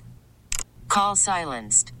 Answer it. Call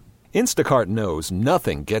silenced. Instacart knows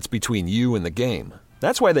nothing gets between you and the game.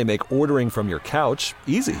 That's why they make ordering from your couch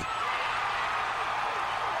easy.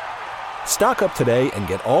 Stock up today and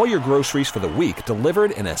get all your groceries for the week delivered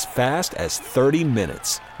in as fast as 30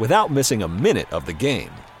 minutes without missing a minute of the game.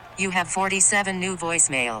 You have 47 new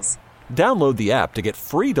voicemails. Download the app to get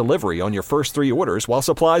free delivery on your first 3 orders while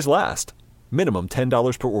supplies last. Minimum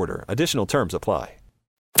 $10 per order. Additional terms apply.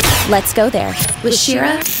 Let's go there with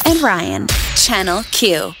Shira and Ryan, Channel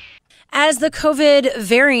Q. As the COVID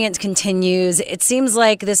variant continues, it seems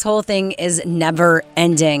like this whole thing is never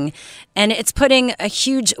ending. And it's putting a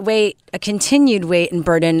huge weight, a continued weight and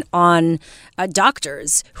burden on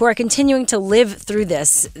doctors who are continuing to live through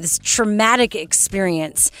this traumatic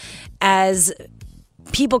experience as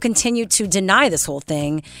people continue to deny this whole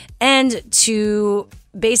thing and to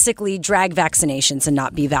basically drag vaccinations and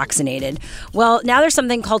not be vaccinated. Well, now there's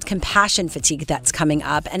something called compassion fatigue that's coming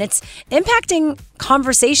up, and it's impacting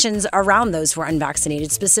conversations around those who are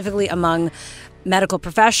unvaccinated, specifically among medical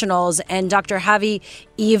professionals. And Dr. Javi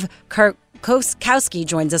Eve Karkowski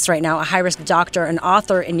joins us right now, a high-risk doctor and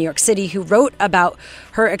author in New York City who wrote about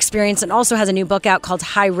her experience and also has a new book out called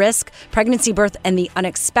High Risk, Pregnancy, Birth, and the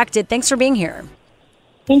Unexpected. Thanks for being here.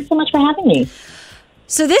 Thanks so much for having me.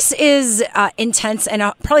 So this is intense and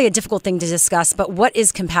probably a difficult thing to discuss, but what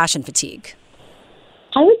is compassion fatigue?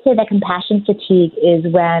 I would say that compassion fatigue is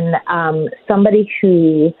when somebody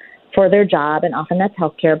who, for their job, and often that's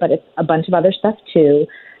healthcare, but it's a bunch of other stuff too,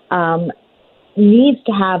 needs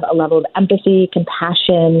to have a level of empathy,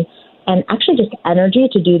 compassion, and actually just energy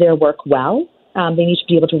to do their work well. They need to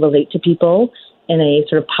be able to relate to people in a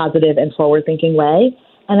sort of positive and forward-thinking way.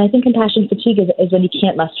 And I think compassion fatigue is when you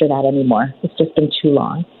can't muster that anymore. It's just been too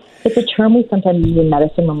long. It's a term we sometimes use in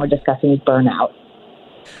medicine when we're discussing burnout.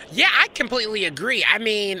 Yeah, I completely agree. I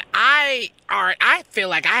mean, I feel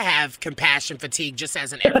like I have compassion fatigue just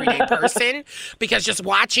as an everyday person because just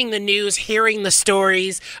watching the news, hearing the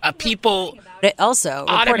stories of people also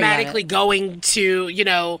automatically going to,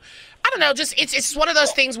 I don't know, just it's one of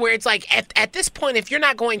those things where it's like at this point, if you're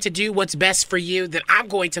not going to do what's best for you, then I'm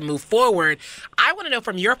going to move forward. I want to know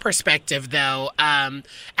from your perspective, though,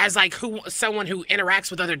 as like someone who interacts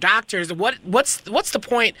with other doctors, what's the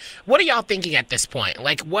point? What are y'all thinking at this point?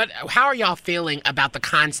 Like, how are y'all feeling about the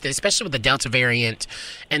constant, especially with the Delta variant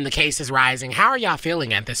and the cases rising? How are y'all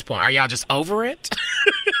feeling at this point? Are y'all just over it?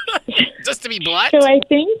 Just to be blunt? So I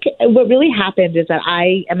think what really happened is that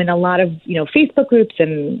I am in a lot of, Facebook groups,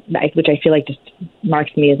 and which I feel like just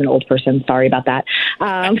marks me as an old person. Sorry about that.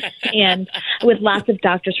 And with lots of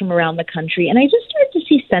doctors from around the country. And I just started to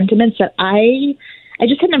see sentiments that I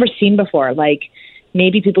just had never seen before. Like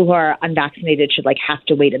maybe people who are unvaccinated should have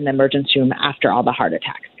to wait in the emergency room after all the heart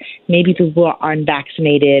attacks. Maybe people who are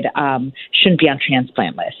unvaccinated shouldn't be on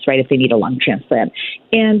transplant lists, right, if they need a lung transplant.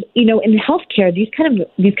 And, in healthcare, these kind of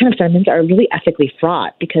sentiments are really ethically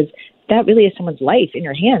fraught because that really is someone's life in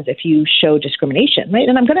your hands if you show discrimination, right?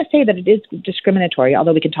 And I'm going to say that it is discriminatory,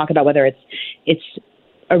 although we can talk about whether it's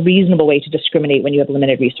a reasonable way to discriminate when you have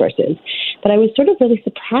limited resources. But I was sort of really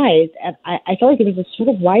surprised, and I felt like there was a sort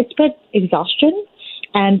of widespread exhaustion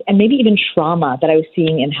and maybe even trauma that I was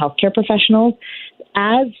seeing in healthcare professionals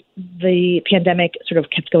as the pandemic sort of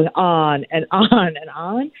kept going on and on and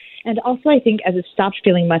on. And also, I think as it stopped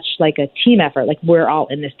feeling much like a team effort, like we're all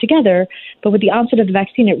in this together. But with the onset of the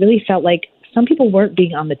vaccine, it really felt like some people weren't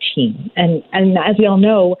being on the team. And as we all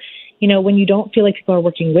know, when you don't feel like people are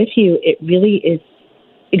working with you, it really is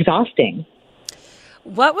exhausting.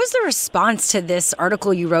 What was the response to this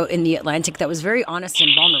article you wrote in The Atlantic that was very honest and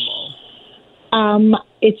vulnerable?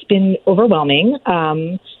 It's been overwhelming.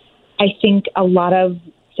 I think a lot of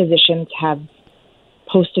physicians have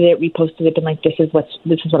posted it, reposted it, been like, this is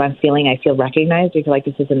what I'm feeling. I feel recognized. I feel like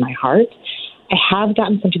this is in my heart. I have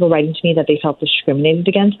gotten some people writing to me that they felt discriminated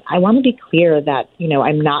against. I want to be clear that,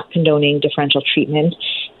 I'm not condoning differential treatment.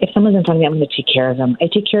 If someone's in front of me, I'm going to take care of them. I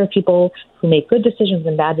take care of people who make good decisions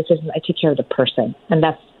and bad decisions. I take care of the person. And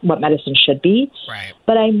that's what medicine should be. Right.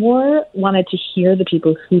 But I more wanted to hear the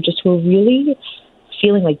people who just were really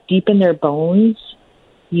feeling like deep in their bones,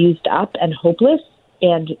 used up and hopeless.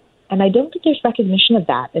 And I don't think there's recognition of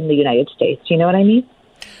that in the United States. You know what I mean?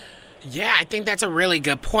 Yeah, I think that's a really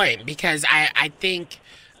good point, because I think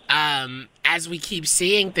as we keep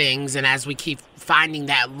seeing things and as we keep finding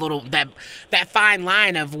that fine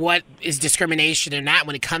line of what is discrimination or not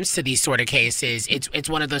when it comes to these sort of cases, it's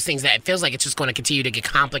one of those things that it feels like it's just going to continue to get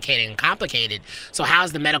complicated and complicated. So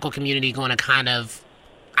how's the medical community going to kind of,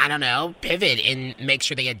 I don't know, pivot and make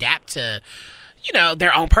sure they adapt to,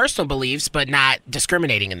 their own personal beliefs, but not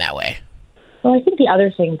discriminating in that way? Well, I think the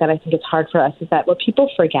other thing that I think is hard for us is that what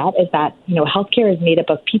people forget is that, healthcare is made up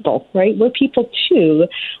of people, right? We're people too.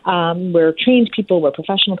 We're trained people, we're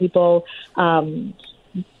professional people.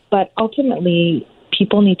 But ultimately,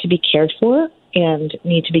 people need to be cared for and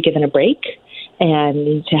need to be given a break and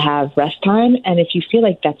need to have rest time. And if you feel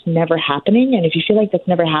like that's never happening, and if you feel like that's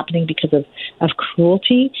never happening because of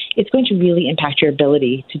cruelty, it's going to really impact your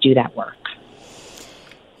ability to do that work.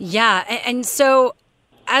 Yeah. And so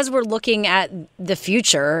as we're looking at the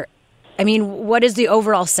future, I mean, what is the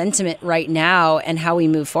overall sentiment right now and how we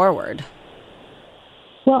move forward?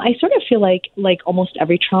 Well, I sort of feel like almost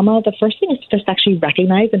every trauma, the first thing is to just actually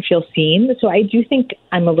recognize and feel seen. So I do think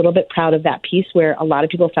I'm a little bit proud of that piece where a lot of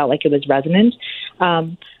people felt like it was resonant.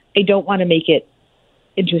 I don't want to make it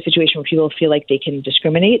into a situation where people feel like they can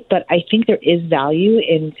discriminate, but I think there is value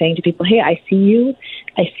in saying to people, hey, I see you.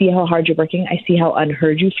 I see how hard you're working. I see how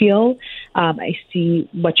unheard you feel. I see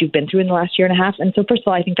what you've been through in the last year and a half. And so first of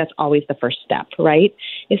all, I think that's always the first step, right?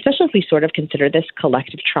 Especially if we sort of consider this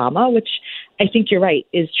collective trauma, which I think you're right,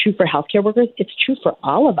 is true for healthcare workers. It's true for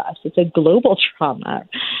all of us. It's a global trauma.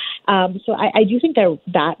 So I do think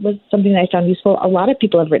that was something that I found useful. A lot of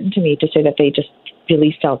people have written to me to say that they just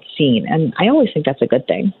really felt seen. And I always think that's a good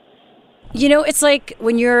thing. It's like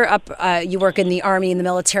when you're up, you work in the Army, in the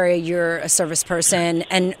military, you're a service person,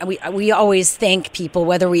 and we always thank people,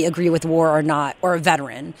 whether we agree with war or not, or a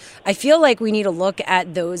veteran. I feel like we need to look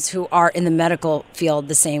at those who are in the medical field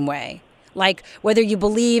the same way. Like, whether you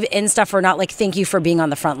believe in stuff or not, like, thank you for being on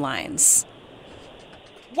the front lines.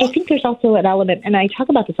 I think there's also an element, and I talk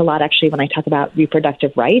about this a lot actually when I talk about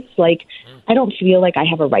reproductive rights. Like, I don't feel like I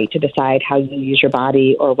have a right to decide how you use your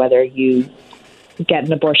body or whether you get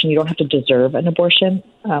an abortion. You don't have to deserve an abortion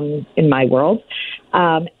in my world.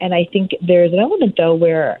 And I think there's an element, though,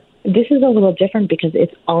 where this is a little different because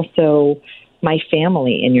it's also my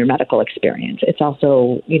family in your medical experience. It's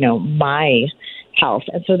also, my health.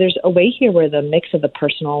 And so there's a way here where the mix of the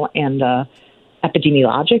personal and the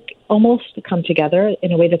epidemiologic almost come together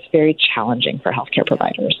in a way that's very challenging for healthcare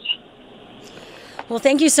providers. Well,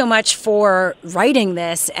 thank you so much for writing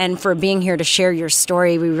this and for being here to share your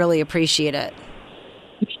story. We really appreciate it.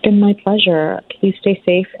 It's been my pleasure. Please stay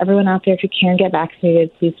safe. Everyone out there, if you can get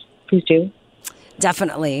vaccinated, please do.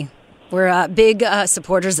 Definitely. We're big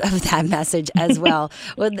supporters of that message as well.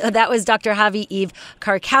 Well, that was Dr. Havi-Eve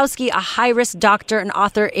Karkowski, a high-risk doctor and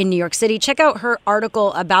author in New York City. Check out her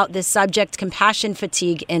article about this subject, Compassion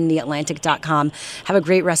Fatigue, in theatlantic.com. Have a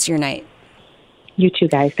great rest of your night. You too,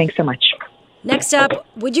 guys. Thanks so much. Next up,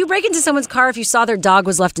 would you break into someone's car if you saw their dog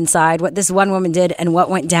was left inside? What this one woman did and what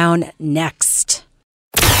went down next.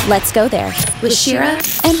 Let's go there with Shira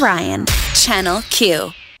and Ryan, Channel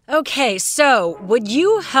Q. Okay, so would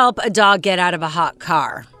you help a dog get out of a hot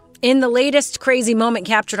car? In the latest crazy moment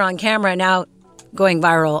captured on camera, now going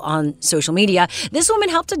viral on social media, this woman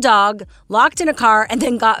helped a dog locked in a car and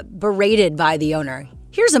then got berated by the owner.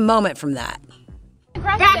 Here's a moment from that.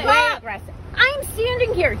 Back up! I'm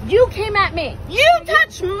standing here. You came at me. You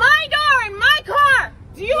touched my door in my car.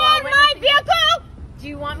 Do you own my vehicle? Do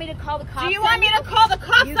you want me to call the cops? Do you want me to call the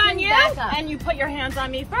cops on you? And you put your hands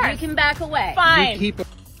on me first. You can back away. Fine.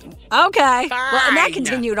 Okay. Fine. Well, and that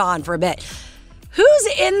continued on for a bit. Who's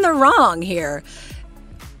in the wrong here?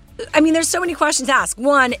 I mean, there's so many questions to ask.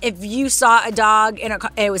 One, if you saw a dog in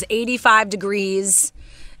it was 85 degrees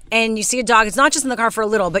and you see a dog, it's not just in the car for a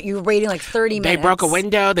little, but you're waiting like 30 minutes. They broke a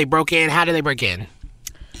window, they broke in. How did they break in?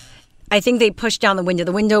 I think they pushed down the window.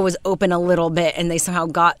 The window was open a little bit, and they somehow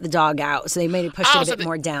got the dog out. So they maybe pushed it a bit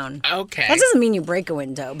more down. Okay. That doesn't mean you break a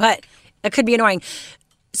window, but it could be annoying.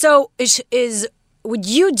 So would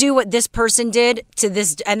you do what this person did to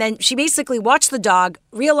this? And then she basically watched the dog,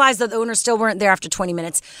 realized that the owners still weren't there after 20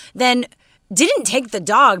 minutes, then didn't take the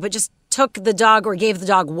dog, but just took the dog or gave the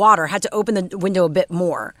dog water, had to open the window a bit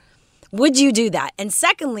more. Would you do that? And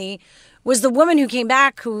secondly, was the woman who came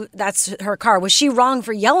back, that's her car, was she wrong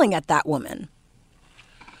for yelling at that woman?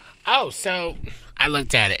 Oh, so I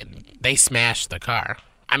looked at it. They smashed the car.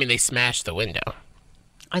 I mean, they smashed the window.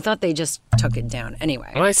 I thought they just took it down.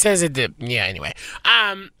 Anyway. Well, it says it did. Yeah, anyway.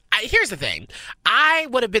 Here's the thing. I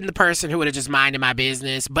would have been the person who would have just minded my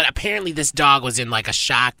business, but apparently this dog was in like a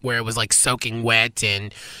shock where it was like soaking wet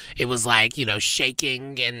and it was like, you know,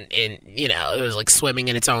 shaking and you know, it was like swimming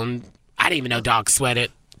in its own. I didn't even know dogs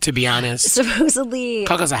sweated, to be honest. Supposedly.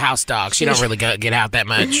 Coco's a house dog. She don't really get out that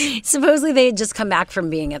much. Supposedly they had just come back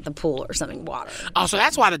from being at the pool or something, water. Oh, so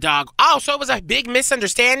that's why the dog. Oh, so it was a big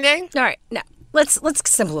misunderstanding? All right, now let's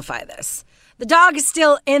simplify this. The dog is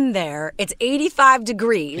still in there. It's 85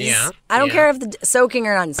 degrees. Yeah. I don't care if the soaking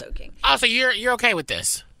or unsoaking. Oh, so you're okay with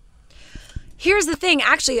this? Here's the thing.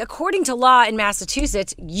 Actually, according to law in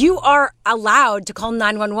Massachusetts, you are allowed to call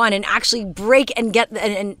 911 and actually break and get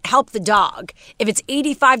and help the dog if it's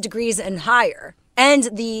 85 degrees and higher. And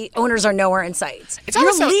the owners are nowhere in sight.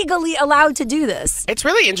 You're legally allowed to do this. It's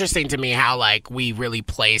really interesting to me how, like, we really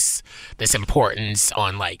place this importance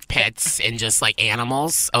on, like, pets and just, like,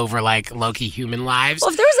 animals over, like, low-key human lives.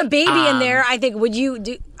 Well, if there was a baby in there, I think, would you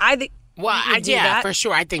do... I think... Well, do that? for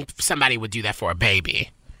sure. I think somebody would do that for a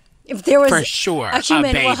baby. If there was for sure, a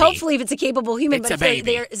human, baby. well, hopefully if it's a capable human, It's but a if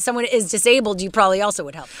baby. someone is disabled, you probably also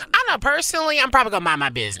would help them. I don't know. Personally, I'm probably going to mind my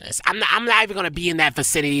business. I'm not even going to be in that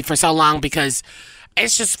vicinity for so long because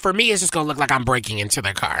it's just, for me, it's just going to look like I'm breaking into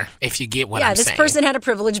their car, if you get what I'm saying. Yeah, this person had a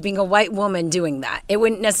privilege being a white woman doing that. It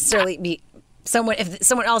wouldn't necessarily be... If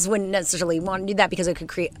someone else wouldn't necessarily want to do that because it could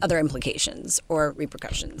create other implications or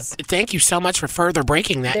repercussions. Thank you so much for further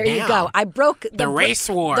breaking that down. There you go. I broke the race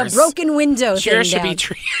wars. The broken window Sure thing should down.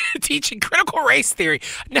 be teaching critical race theory.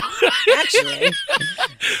 No, actually,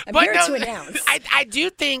 I'm here to announce. I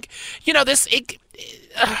do think this.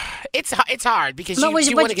 It's hard because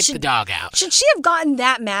you want to get the dog out. Should she have gotten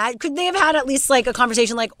that mad? Could they have had at least like a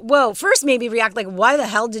conversation like, whoa, first maybe react like, why the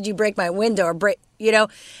hell did you break my window or break,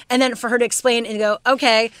 and then for her to explain and go,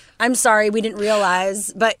 okay, I'm sorry, we didn't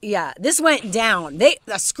realize. But yeah, this went down.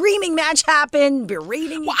 A screaming match happened,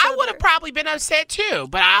 berating each other. I would have probably been upset too,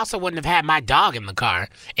 but I also wouldn't have had my dog in the car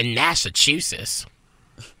in Massachusetts.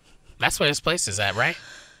 That's where this place is at, right?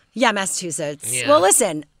 Yeah, Massachusetts. Yeah. Well,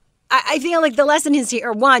 listen. I feel like the lesson is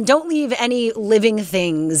here. One, don't leave any living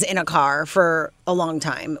things in a car for a long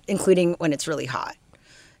time, including when it's really hot.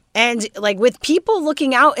 And like with people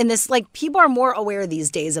looking out in this, like people are more aware these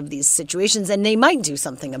days of these situations and they might do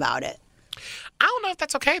something about it. I don't know if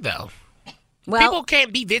that's okay though. Well, people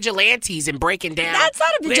can't be vigilantes and breaking down. That's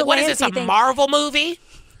not a vigilante What is this, a thing. Marvel movie?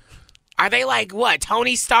 Are they like, what,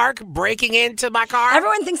 Tony Stark breaking into my car?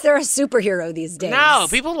 Everyone thinks they're a superhero these days. No,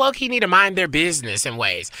 people low-key need to mind their business in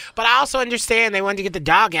ways. But I also understand they wanted to get the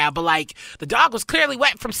dog out, but like, the dog was clearly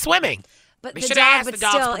wet from swimming. But they the should dog, have asked but the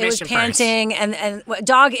dog's still, it was permission panting, and a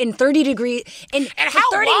dog in 30 degrees, and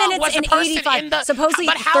how 30 long minutes was the and person 85, in the- supposedly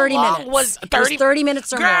but how 30 long minutes. was It was 30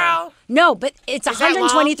 minutes or more. Girl. No, but it's Is that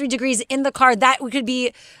 123 degrees in the car. That could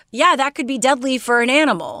be, that could be deadly for an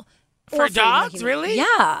animal. For Or dogs, human. really?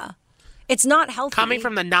 Yeah. It's not healthy. Coming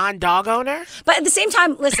from the non-dog owner? But at the same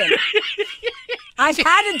time, listen, I've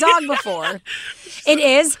had a dog before. It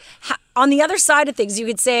is, on the other side of things, you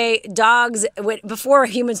could say dogs, before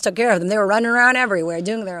humans took care of them, they were running around everywhere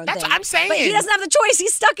doing their own thing. That's what I'm saying. But he doesn't have the choice.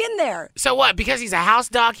 He's stuck in there. So what? Because he's a house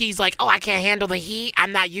dog, he's like, oh, I can't handle the heat.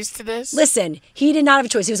 I'm not used to this. Listen, he did not have a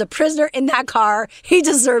choice. He was a prisoner in that car. He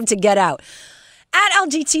deserved to get out. At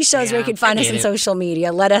LGT Shows, where you can find us on social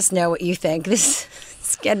media. Let us know what you think. This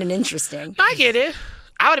is getting interesting. I get it.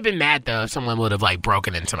 I would have been mad, though, if someone would have, like,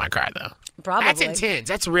 broken into my car, though. Probably. That's intense.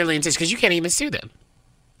 That's really intense, because you can't even sue them.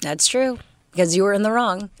 That's true. Because you were in the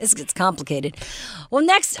wrong. This gets complicated. Well,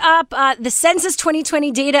 next up, the Census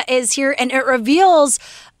 2020 data is here, and it reveals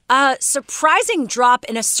a surprising drop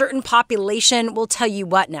in a certain population. We'll tell you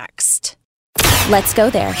what next. Let's go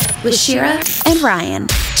there with Shira and Ryan,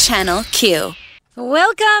 Channel Q.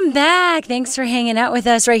 Welcome back. Thanks for hanging out with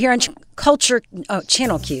us right here on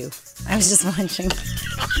Channel Q. I was just watching.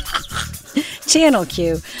 Channel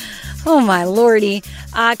Q. Oh, my lordy.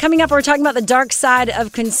 Coming up, we're talking about the dark side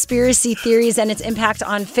of conspiracy theories and its impact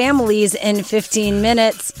on families in 15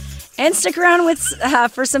 minutes. And stick around with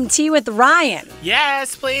for some tea with Ryan.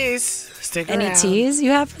 Yes, please. Stick around. Any teas you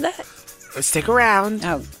have for that? Stick around.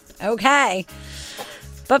 Oh, okay.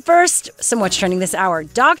 But first, some What's Trending this hour.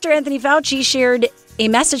 Dr. Anthony Fauci shared a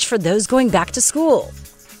message for those going back to school.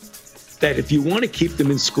 That if you want to keep them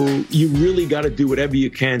in school, you really got to do whatever you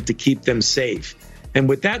can to keep them safe. And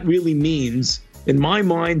what that really means, in my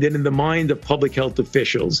mind and in the mind of public health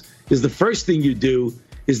officials, is the first thing you do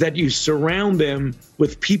is that you surround them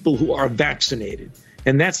with people who are vaccinated.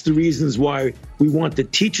 And that's the reasons why we want the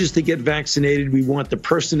teachers to get vaccinated. We want the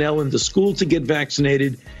personnel in the school to get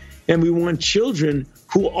vaccinated. And we want children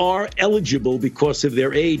who are eligible because of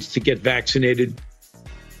their age to get vaccinated.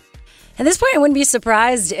 At this point, I wouldn't be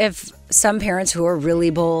surprised if some parents who are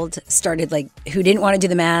really bold started, who didn't want to do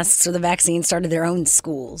the masks or the vaccine, started their own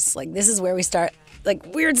schools. This is where we start,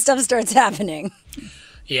 weird stuff starts happening.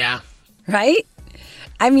 Yeah. Right?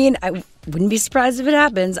 I mean, I wouldn't be surprised if it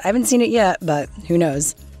happens. I haven't seen it yet, but who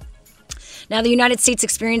knows? Now, the United States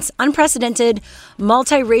experienced unprecedented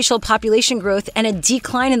multiracial population growth and a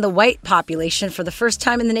decline in the white population for the first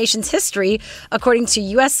time in the nation's history, according to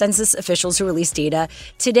U.S. Census officials who released data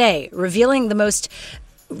today, revealing the most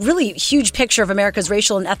really huge picture of America's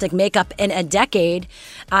racial and ethnic makeup in a decade.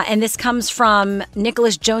 And this comes from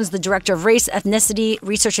Nicholas Jones, the Director of Race, Ethnicity,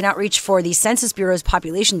 Research and Outreach for the Census Bureau's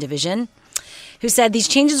Population Division, who said these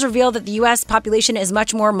changes reveal that the U.S. population is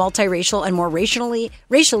much more multiracial and more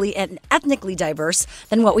racially and ethnically diverse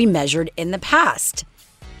than what we measured in the past.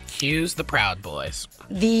 Cues the Proud Boys.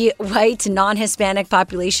 The white non-Hispanic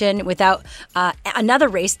population without another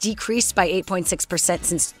race decreased by 8.6%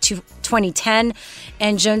 since 2010.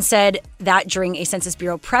 And Jones said that during a Census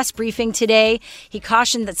Bureau press briefing today. He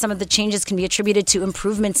cautioned that some of the changes can be attributed to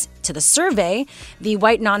improvements to the survey. The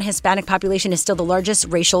white non-Hispanic population is still the largest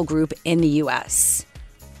racial group in the U.S.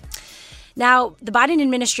 Now, the Biden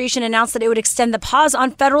administration announced that it would extend the pause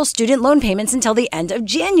on federal student loan payments until the end of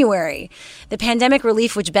January. The pandemic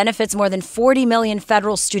relief, which benefits more than 40 million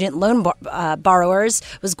federal student loan borrowers,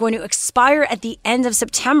 was going to expire at the end of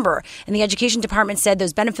September. And the Education Department said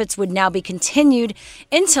those benefits would now be continued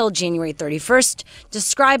until January 31st,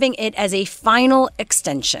 describing it as a final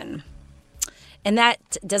extension. And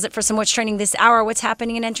that does it for some What's Trending this hour. What's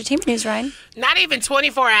happening in entertainment news, Ryan? Not even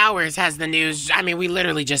 24 hours has the news. I mean, we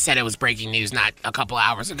literally just said it was breaking news not a couple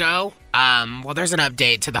hours ago. Well, there's an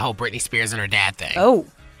update to the whole Britney Spears and her dad thing. Oh.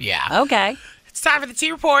 Yeah. Okay. It's time for the Tea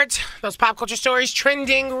Report. Those pop culture stories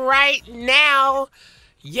trending right now.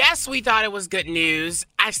 Yes, we thought it was good news.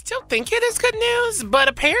 I still think it is good news. But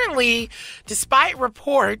apparently, despite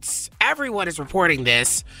reports, everyone is reporting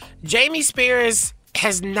this, Jamie Spears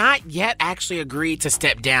has not yet actually agreed to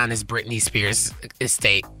step down as Britney Spears'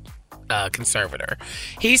 estate conservator.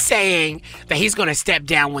 He's saying that he's going to step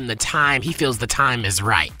down when he feels the time is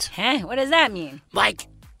right. Huh? What does that mean?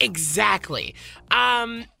 Exactly.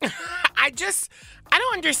 I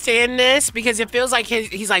don't understand this because it feels like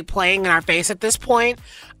he's playing in our face at this point.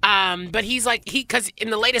 But because in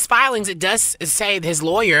the latest filings, it does say his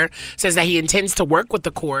lawyer says that he intends to work with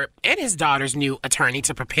the court and his daughter's new attorney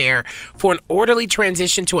to prepare for an orderly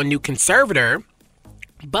transition to a new conservator.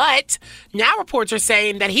 But now reports are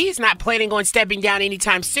saying that he's not planning on stepping down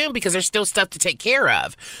anytime soon because there's still stuff to take care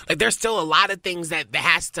of. There's still a lot of things that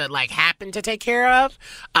has to happen to take care of.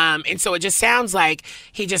 And so it just sounds like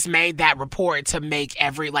he just made that report to make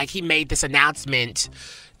he made this announcement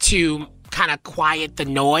to kind of quiet the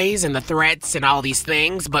noise and the threats and all these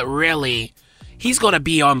things. But really, he's going to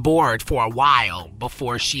be on board for a while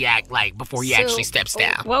before he actually steps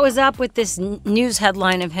down. What was up with this news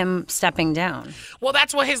headline of him stepping down? Well,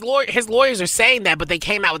 that's what his lawyers are saying that, but they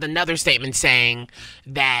came out with another statement saying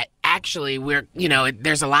that actually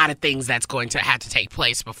there's a lot of things that's going to have to take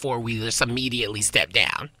place before we just immediately step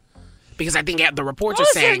down. Because I think the reports are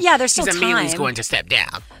saying there's still he's immediately time. going to step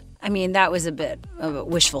down. I mean, that was a bit of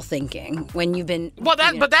wishful thinking when you've been. Well,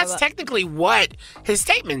 but that's technically what his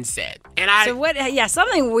statement said. And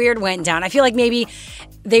something weird went down. I feel like maybe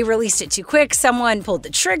they released it too quick. Someone pulled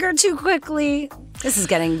the trigger too quickly. This is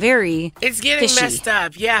getting very. It's getting fishy. Messed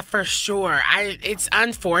up. Yeah, for sure. It's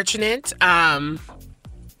unfortunate.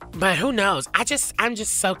 But who knows? I'm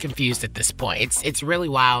just so confused at this point. It's really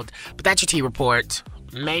wild. But that's your Tea Report.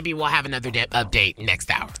 Maybe we'll have another update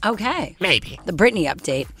next hour. Okay. Maybe. The Britney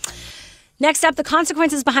update. Next up, the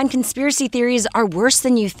consequences behind conspiracy theories are worse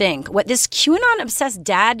than you think. What this QAnon-obsessed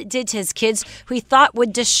dad did to his kids who he thought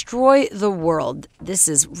would destroy the world. This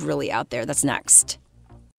is really out there. That's next.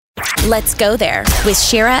 Let's go there with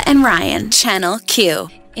Shira and Ryan, Channel Q.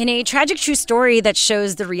 In a tragic true story that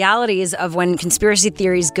shows the realities of when conspiracy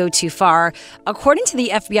theories go too far, according to the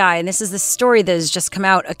FBI, and this is the story that has just come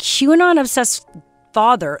out, a QAnon-obsessed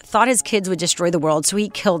father thought his kids would destroy the world, so he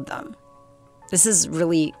killed them. This is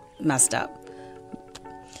really messed up.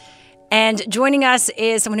 And joining us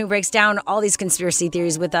is someone who breaks down all these conspiracy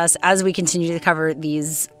theories with us as we continue to cover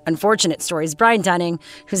these unfortunate stories. Brian Dunning,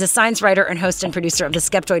 who's a science writer and host and producer of the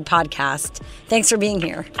Skeptoid podcast. Thanks for being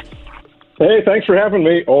here. Hey, thanks for having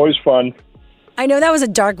me. Always fun. I know that was a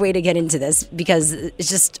dark way to get into this because it's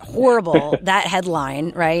just horrible, that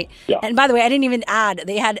headline, right? Yeah. And by the way, I didn't even add,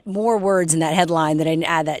 they had more words in that headline that I didn't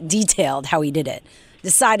add that detailed how he did it.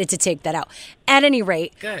 Decided to take that out. At any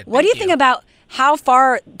rate, what do you think about how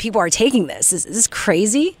far people are taking this? Is this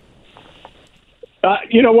crazy?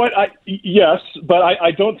 You know what? Yes, but I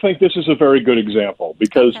don't think this is a very good example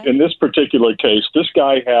because in this particular case, this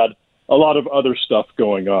guy had a lot of other stuff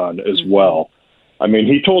going on as well. I mean,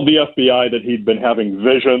 he told the FBI that he'd been having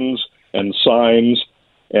visions and signs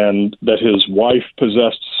and that his wife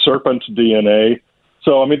possessed serpent DNA.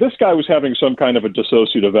 So, I mean, this guy was having some kind of a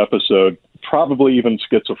dissociative episode, probably even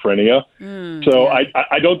schizophrenia.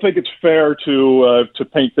 I don't think it's fair to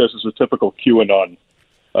paint this as a typical QAnon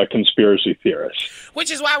conspiracy theorist. Which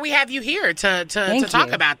is why we have you here to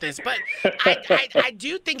talk about this. But I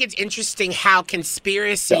do think it's interesting how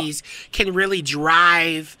conspiracies can really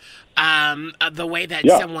drive the way that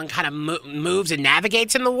someone kind of moves and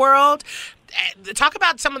navigates in the world. Talk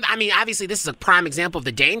about some of the, I mean, obviously this is a prime example of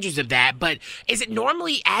the dangers of that, but is it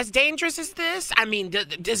normally as dangerous as this? I mean,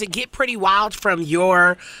 does it get pretty wild from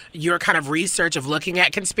your kind of research of looking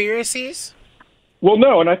at conspiracies? Well,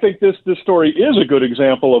 no, and I think this story is a good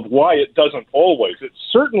example of why it doesn't always. It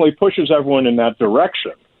certainly pushes everyone in that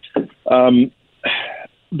direction.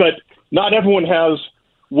 But not everyone has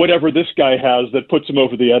whatever this guy has that puts him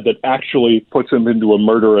over the edge, that actually puts him into a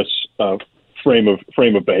murderous frame of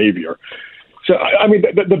behavior. So, I mean,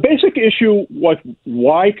 the basic issue with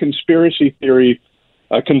why conspiracy theory,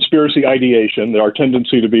 conspiracy ideation, our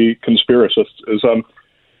tendency to be conspiracists, is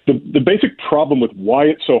the basic problem with why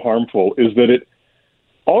it's so harmful is that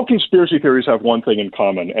all conspiracy theories have one thing in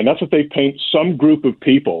common, and that's that they paint some group of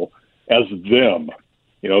people as them,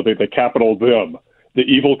 the capital them, the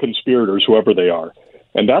evil conspirators, whoever they are.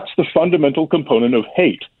 And that's the fundamental component of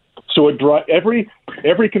hate. So every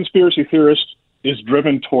conspiracy theorist is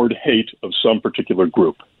driven toward hate of some particular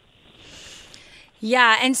group.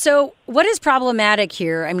 Yeah, and so what is problematic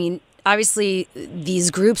here? I mean, obviously these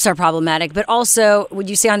groups are problematic, but also would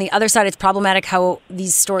you say on the other side it's problematic how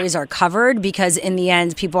these stories are covered? Because in the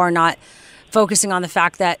end, people are not focusing on the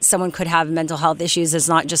fact that someone could have mental health issues. It's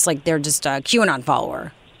not just like they're just a QAnon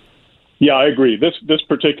follower. Yeah, I agree. This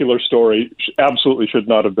particular story absolutely should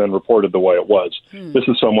not have been reported the way it was. This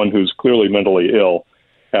is someone who's clearly mentally ill,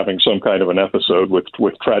 having some kind of an episode with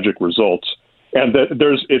tragic results. And that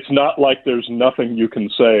it's not like there's nothing you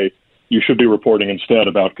can say you should be reporting instead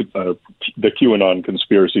about the QAnon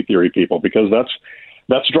conspiracy theory people, because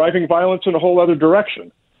that's driving violence in a whole other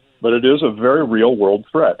direction. But it is a very real world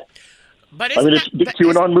threat. But the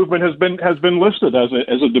QAnon movement has been listed as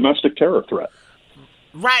a domestic terror threat.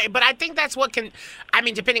 Right, but I think that's what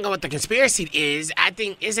depending on what the conspiracy is, I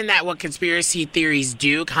think, isn't that what conspiracy theories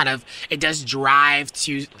do? Kind of, it does drive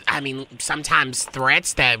to, sometimes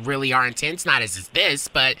threats that really are intense, not as this,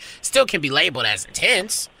 but still can be labeled as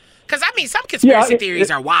intense. Because, some conspiracy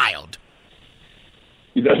theories are wild.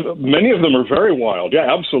 Many of them are very wild,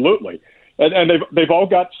 yeah, absolutely. And they've all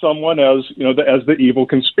got someone as the evil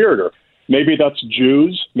conspirator. Maybe that's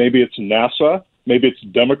Jews, maybe it's NASA, maybe it's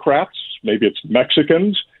Democrats, maybe it's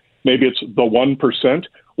Mexicans, maybe it's the 1%.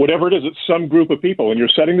 Whatever it is, it's some group of people, and you're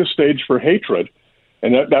setting the stage for hatred.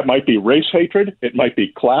 And that might be race hatred, it might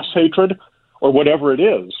be class hatred, or whatever it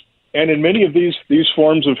is. And in many of these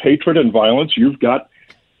forms of hatred and violence, you've got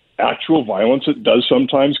actual violence that does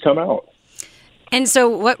sometimes come out. And so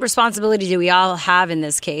what responsibility do we all have in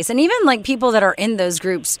this case? And even like people that are in those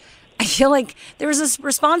groups, I feel like there's this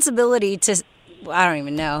responsibility to, I don't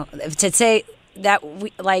even know, to say that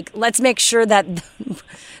we let's make sure that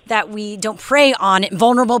we don't prey on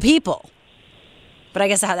vulnerable people. But I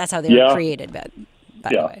guess that's how they were created. But by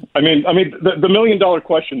the way, the $1 million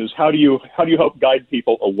question is how do you help guide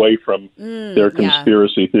people away from their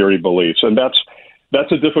conspiracy theory beliefs? And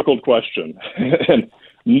that's a difficult question, and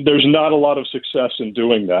there's not a lot of success in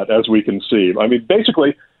doing that, as we can see.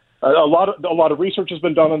 Basically, a lot of research has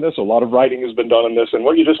been done on this, a lot of writing has been done on this, and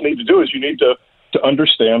what you just need to do is you need to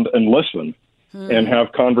understand and listen and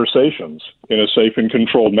have conversations in a safe and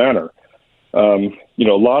controlled manner. A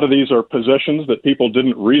lot of these are positions that people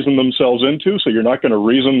didn't reason themselves into, so you're not going to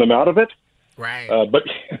reason them out of it. Right.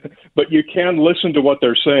 But you can listen to what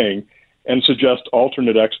they're saying and suggest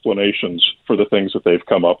alternate explanations for the things that they've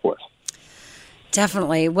come up with.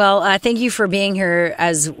 Definitely. Well, thank you for being here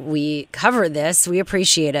as we cover this. We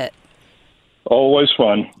appreciate it. Always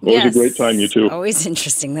fun. Always a great time, you two. Always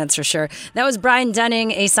interesting, that's for sure. That was Brian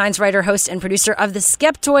Dunning, a science writer, host, and producer of the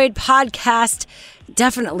Skeptoid podcast.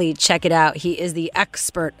 Definitely check it out. He is the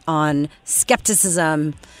expert on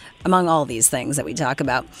skepticism, among all these things that we talk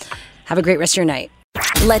about. Have a great rest of your night.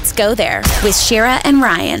 Let's go there with Shira and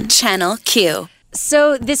Ryan, Channel Q.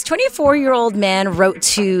 So this 24-year-old man wrote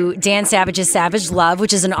to Dan Savage's Savage Love,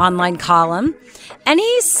 which is an online column, and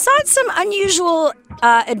he sought some unusual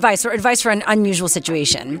advice for an unusual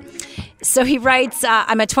situation. So he writes,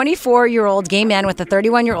 I'm a 24-year-old gay man with a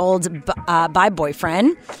 31-year-old bi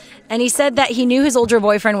boyfriend. And he said that he knew his older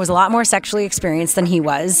boyfriend was a lot more sexually experienced than he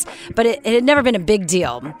was, but it had never been a big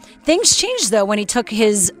deal. Things changed, though, when he took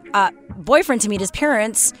his boyfriend to meet his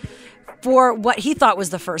parents for what he thought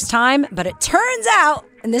was the first time. But it turns out,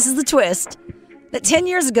 and this is the twist, that 10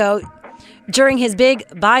 years ago, during his big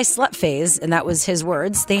bi-slut phase, and that was his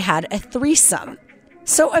words, they had a threesome.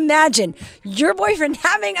 So imagine your boyfriend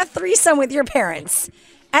having a threesome with your parents.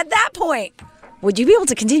 At that point, would you be able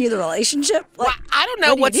to continue the relationship? Like, well, I don't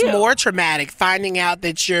know what's more traumatic, finding out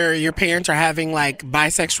that your parents are having like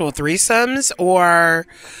bisexual threesomes or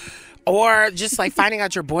just like finding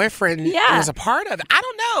out your boyfriend was a part of it. I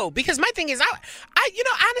don't know, because my thing is,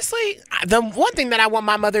 honestly, the one thing that I want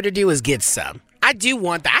my mother to do is get some. I do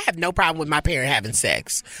want that. I have no problem with my parent having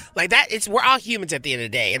sex like that. We're all humans at the end of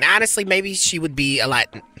the day, and honestly, maybe she would be a lot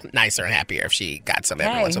nicer and happier if she got some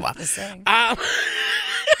every once in a while.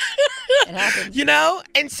 It happens. You know,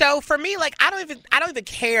 and so for me, like, I don't even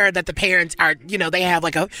care that the parents are, they have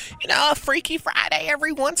like a Freaky Friday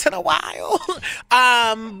every once in a while.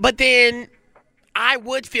 But then I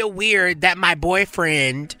would feel weird that my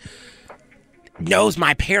boyfriend knows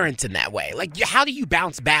my parents in that way. Like, how do you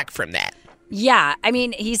bounce back from that? Yeah, I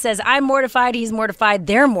mean, he says, I'm mortified, he's mortified,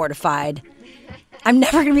 they're mortified. I'm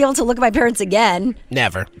never going to be able to look at my parents again.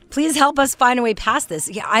 Never. Please help us find a way past this.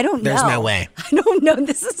 Yeah, I don't know. There's no way. I don't know.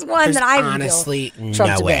 This is one that I honestly feel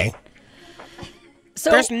no way.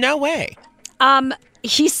 So, there's no way.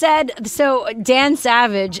 He said, so Dan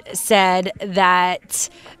Savage said that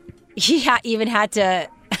he even had to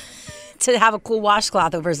have a cool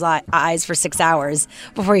washcloth over his eyes for 6 hours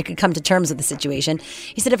before he could come to terms with the situation.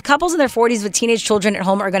 He said if couples in their 40s with teenage children at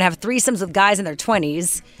home are going to have threesomes with guys in their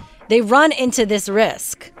 20s, they run into this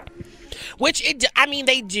risk. Which,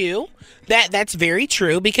 they do. That's very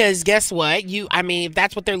true, because guess what? If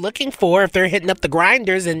that's what they're looking for, if they're hitting up the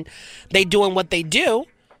grinders and they doing what they do,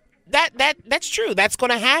 that's true. That's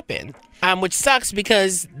going to happen. Which sucks,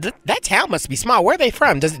 because that town must be small. Where are they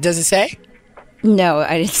from? Does it say? No,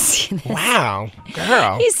 I didn't see that. Wow,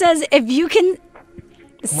 girl. He says if you can...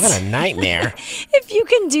 What a nightmare. If you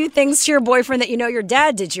can do things to your boyfriend that your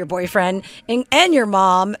dad did to your boyfriend and your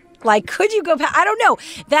mom... Like, could you go past? I don't know.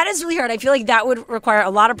 That is really hard. I feel like that would require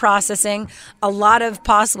a lot of processing, a lot of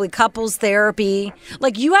possibly couples therapy.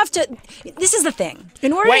 Like, you have to. This is the thing.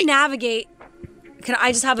 In order to navigate. Can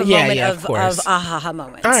I just have a moment of aha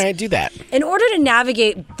moments? All right, do that. In order to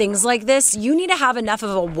navigate things like this, you need to have enough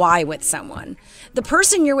of a why with someone. The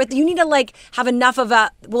person you're with, you need to have enough of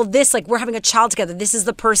we're having a child together. This is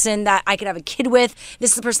the person that I could have a kid with.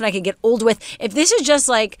 This is the person I could get old with. If this is just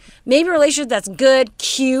maybe a relationship that's good,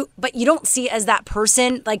 cute, but you don't see it as that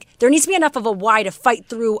person, there needs to be enough of a why to fight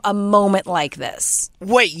through a moment like this.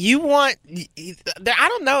 Wait, I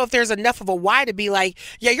don't know if there's enough of a why to be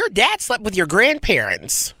your dad slept with your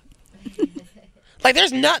grandparents.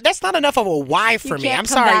 That's not enough of a why for me. I'm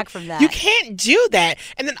sorry. Back from that. You can't do that.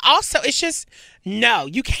 And then also, it's just, no,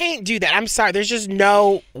 you can't do that. I'm sorry. There's just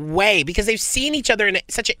no way, because they've seen each other in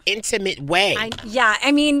such an intimate way.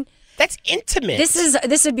 That's intimate.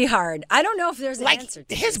 This would be hard. I don't know if there's an answer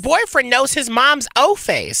to his boyfriend knows his mom's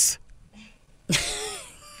O-face.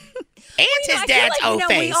 And his dad's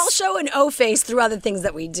O-face. We all show an O-face through other things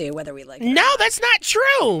that we do, whether we like it. No, that's not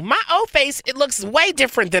true. My O-face, it looks way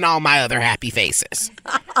different than all my other happy faces.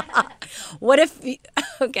 What if...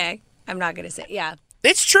 Okay, I'm not going to say... Yeah.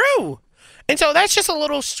 It's true. And so that's just a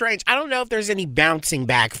little strange. I don't know if there's any bouncing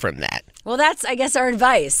back from that. Well, that's, I guess, our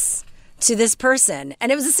advice to this person.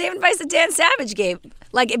 And it was the same advice that Dan Savage gave.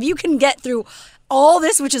 If you can get through all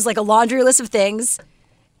this, which is a laundry list of things,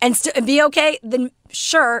 and be okay, then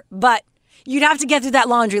sure, but you'd have to get through that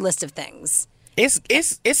laundry list of things.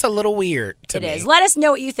 It's a little weird to me. It is. Let us know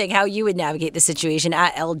what you think, how you would navigate the situation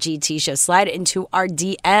at LGT Show. Slide it into our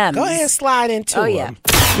DMs. Go ahead and slide into them. Yeah.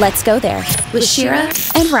 Let's go there with Shira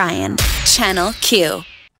and Ryan, Channel Q.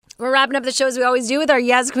 We're wrapping up the show as we always do with our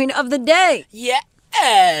Yes Queen of the Day.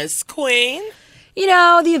 Yes, Queen. You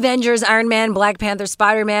know, the Avengers, Iron Man, Black Panther,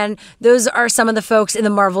 Spider-Man, those are some of the folks in the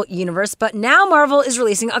Marvel universe. But now Marvel is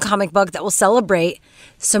releasing a comic book that will celebrate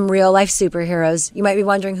some real-life superheroes. You might be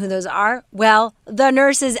wondering who those are. Well, the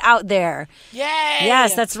nurses out there. Yay!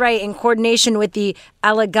 Yes, that's right. In coordination with the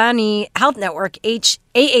Allegheny Health Network,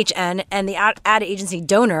 AHN, and the ad agency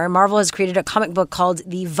Donor, Marvel has created a comic book called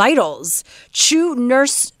The Vitals, True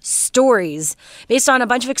Nurse Stories, based on a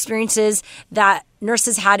bunch of experiences that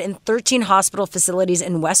nurses had in 13 hospital facilities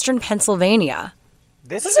in Western Pennsylvania.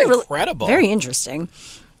 This is incredible. Very interesting.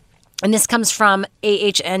 And this comes from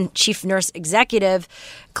AHN Chief Nurse Executive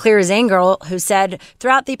Claire Zangel, who said,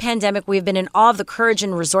 throughout the pandemic, we've been in awe of the courage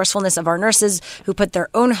and resourcefulness of our nurses who put their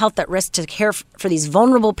own health at risk to care for these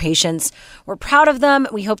vulnerable patients. We're proud of them.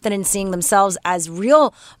 We hope that in seeing themselves as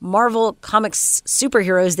real Marvel Comics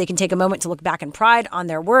superheroes, they can take a moment to look back in pride on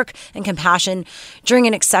their work and compassion during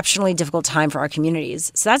an exceptionally difficult time for our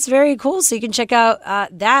communities. So that's very cool. So you can check out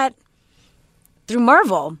that through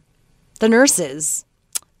Marvel, the nurses.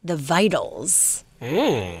 The Vitals.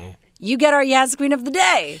 You get our Yes Queen of the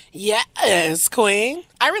Day. Yes, Queen.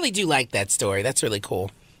 I really do like that story. That's really cool.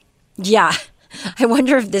 Yeah. I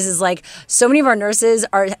wonder if this is like, so many of our nurses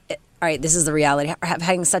are, all right, this is the reality, are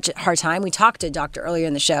having such a hard time. We talked to a doctor earlier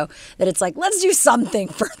in the show that it's like, let's do something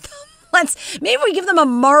for them. Maybe we give them a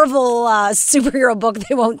Marvel superhero book.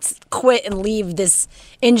 They won't quit and leave this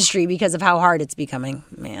industry because of how hard it's becoming.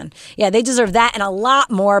 Man. Yeah, they deserve that and a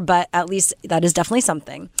lot more, but at least that is definitely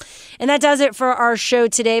something. And that does it for our show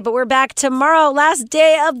today, but we're back tomorrow, last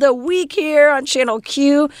day of the week here on Channel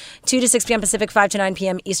Q, 2 to 6 p.m. Pacific, 5 to 9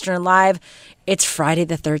 p.m. Eastern live. It's Friday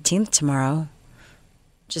the 13th tomorrow.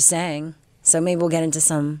 Just saying. So maybe we'll get into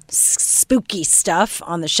some spooky stuff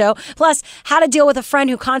on the show. Plus, how to deal with a friend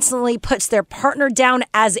who constantly puts their partner down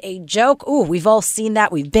as a joke. Ooh, we've all seen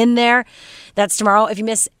that. We've been there. That's tomorrow. If you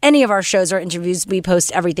miss any of our shows or interviews, we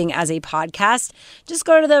post everything as a podcast. Just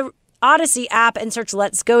go to the Odyssey app and search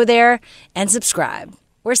Let's Go There and subscribe.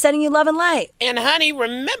 We're sending you love and light. And honey,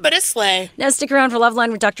 remember to slay. Now stick around for Loveline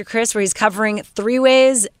with Dr. Chris, where he's covering 3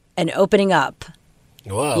 ways and opening up.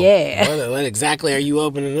 Whoa. Yeah. What exactly are you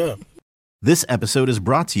opening up? This episode is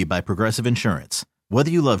brought to you by Progressive Insurance. Whether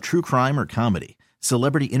you love true crime or comedy,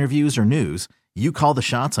 celebrity interviews or news, you call the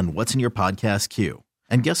shots on what's in your podcast queue.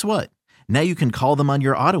 And guess what? Now you can call them on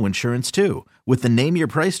your auto insurance too with the Name Your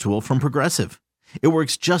Price tool from Progressive. It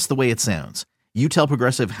works just the way it sounds. You tell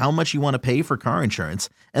Progressive how much you want to pay for car insurance,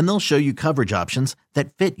 and they'll show you coverage options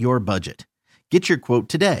that fit your budget. Get your quote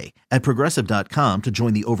today at Progressive.com to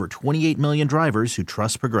join the over 28 million drivers who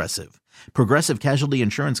trust Progressive. Progressive Casualty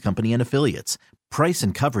Insurance Company and Affiliates. Price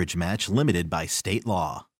and coverage match limited by state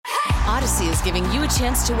law. Odyssey is giving you a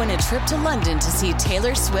chance to win a trip to London to see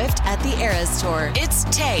Taylor Swift at the Eras Tour. It's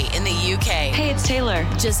Tay in the UK. Hey, it's Taylor.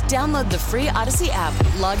 Just download the free Odyssey app,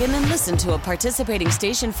 log in and listen to a participating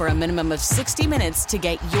station for a minimum of 60 minutes to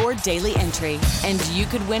get your daily entry. And you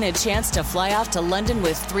could win a chance to fly off to London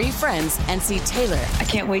with 3 friends and see Taylor. I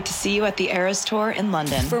can't wait to see you at the Eras Tour in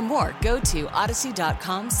London. For more, go to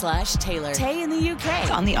odyssey.com/Taylor. Tay in the UK.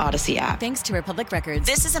 It's on the Odyssey app. Thanks to Republic Records.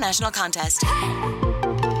 This is a national contest.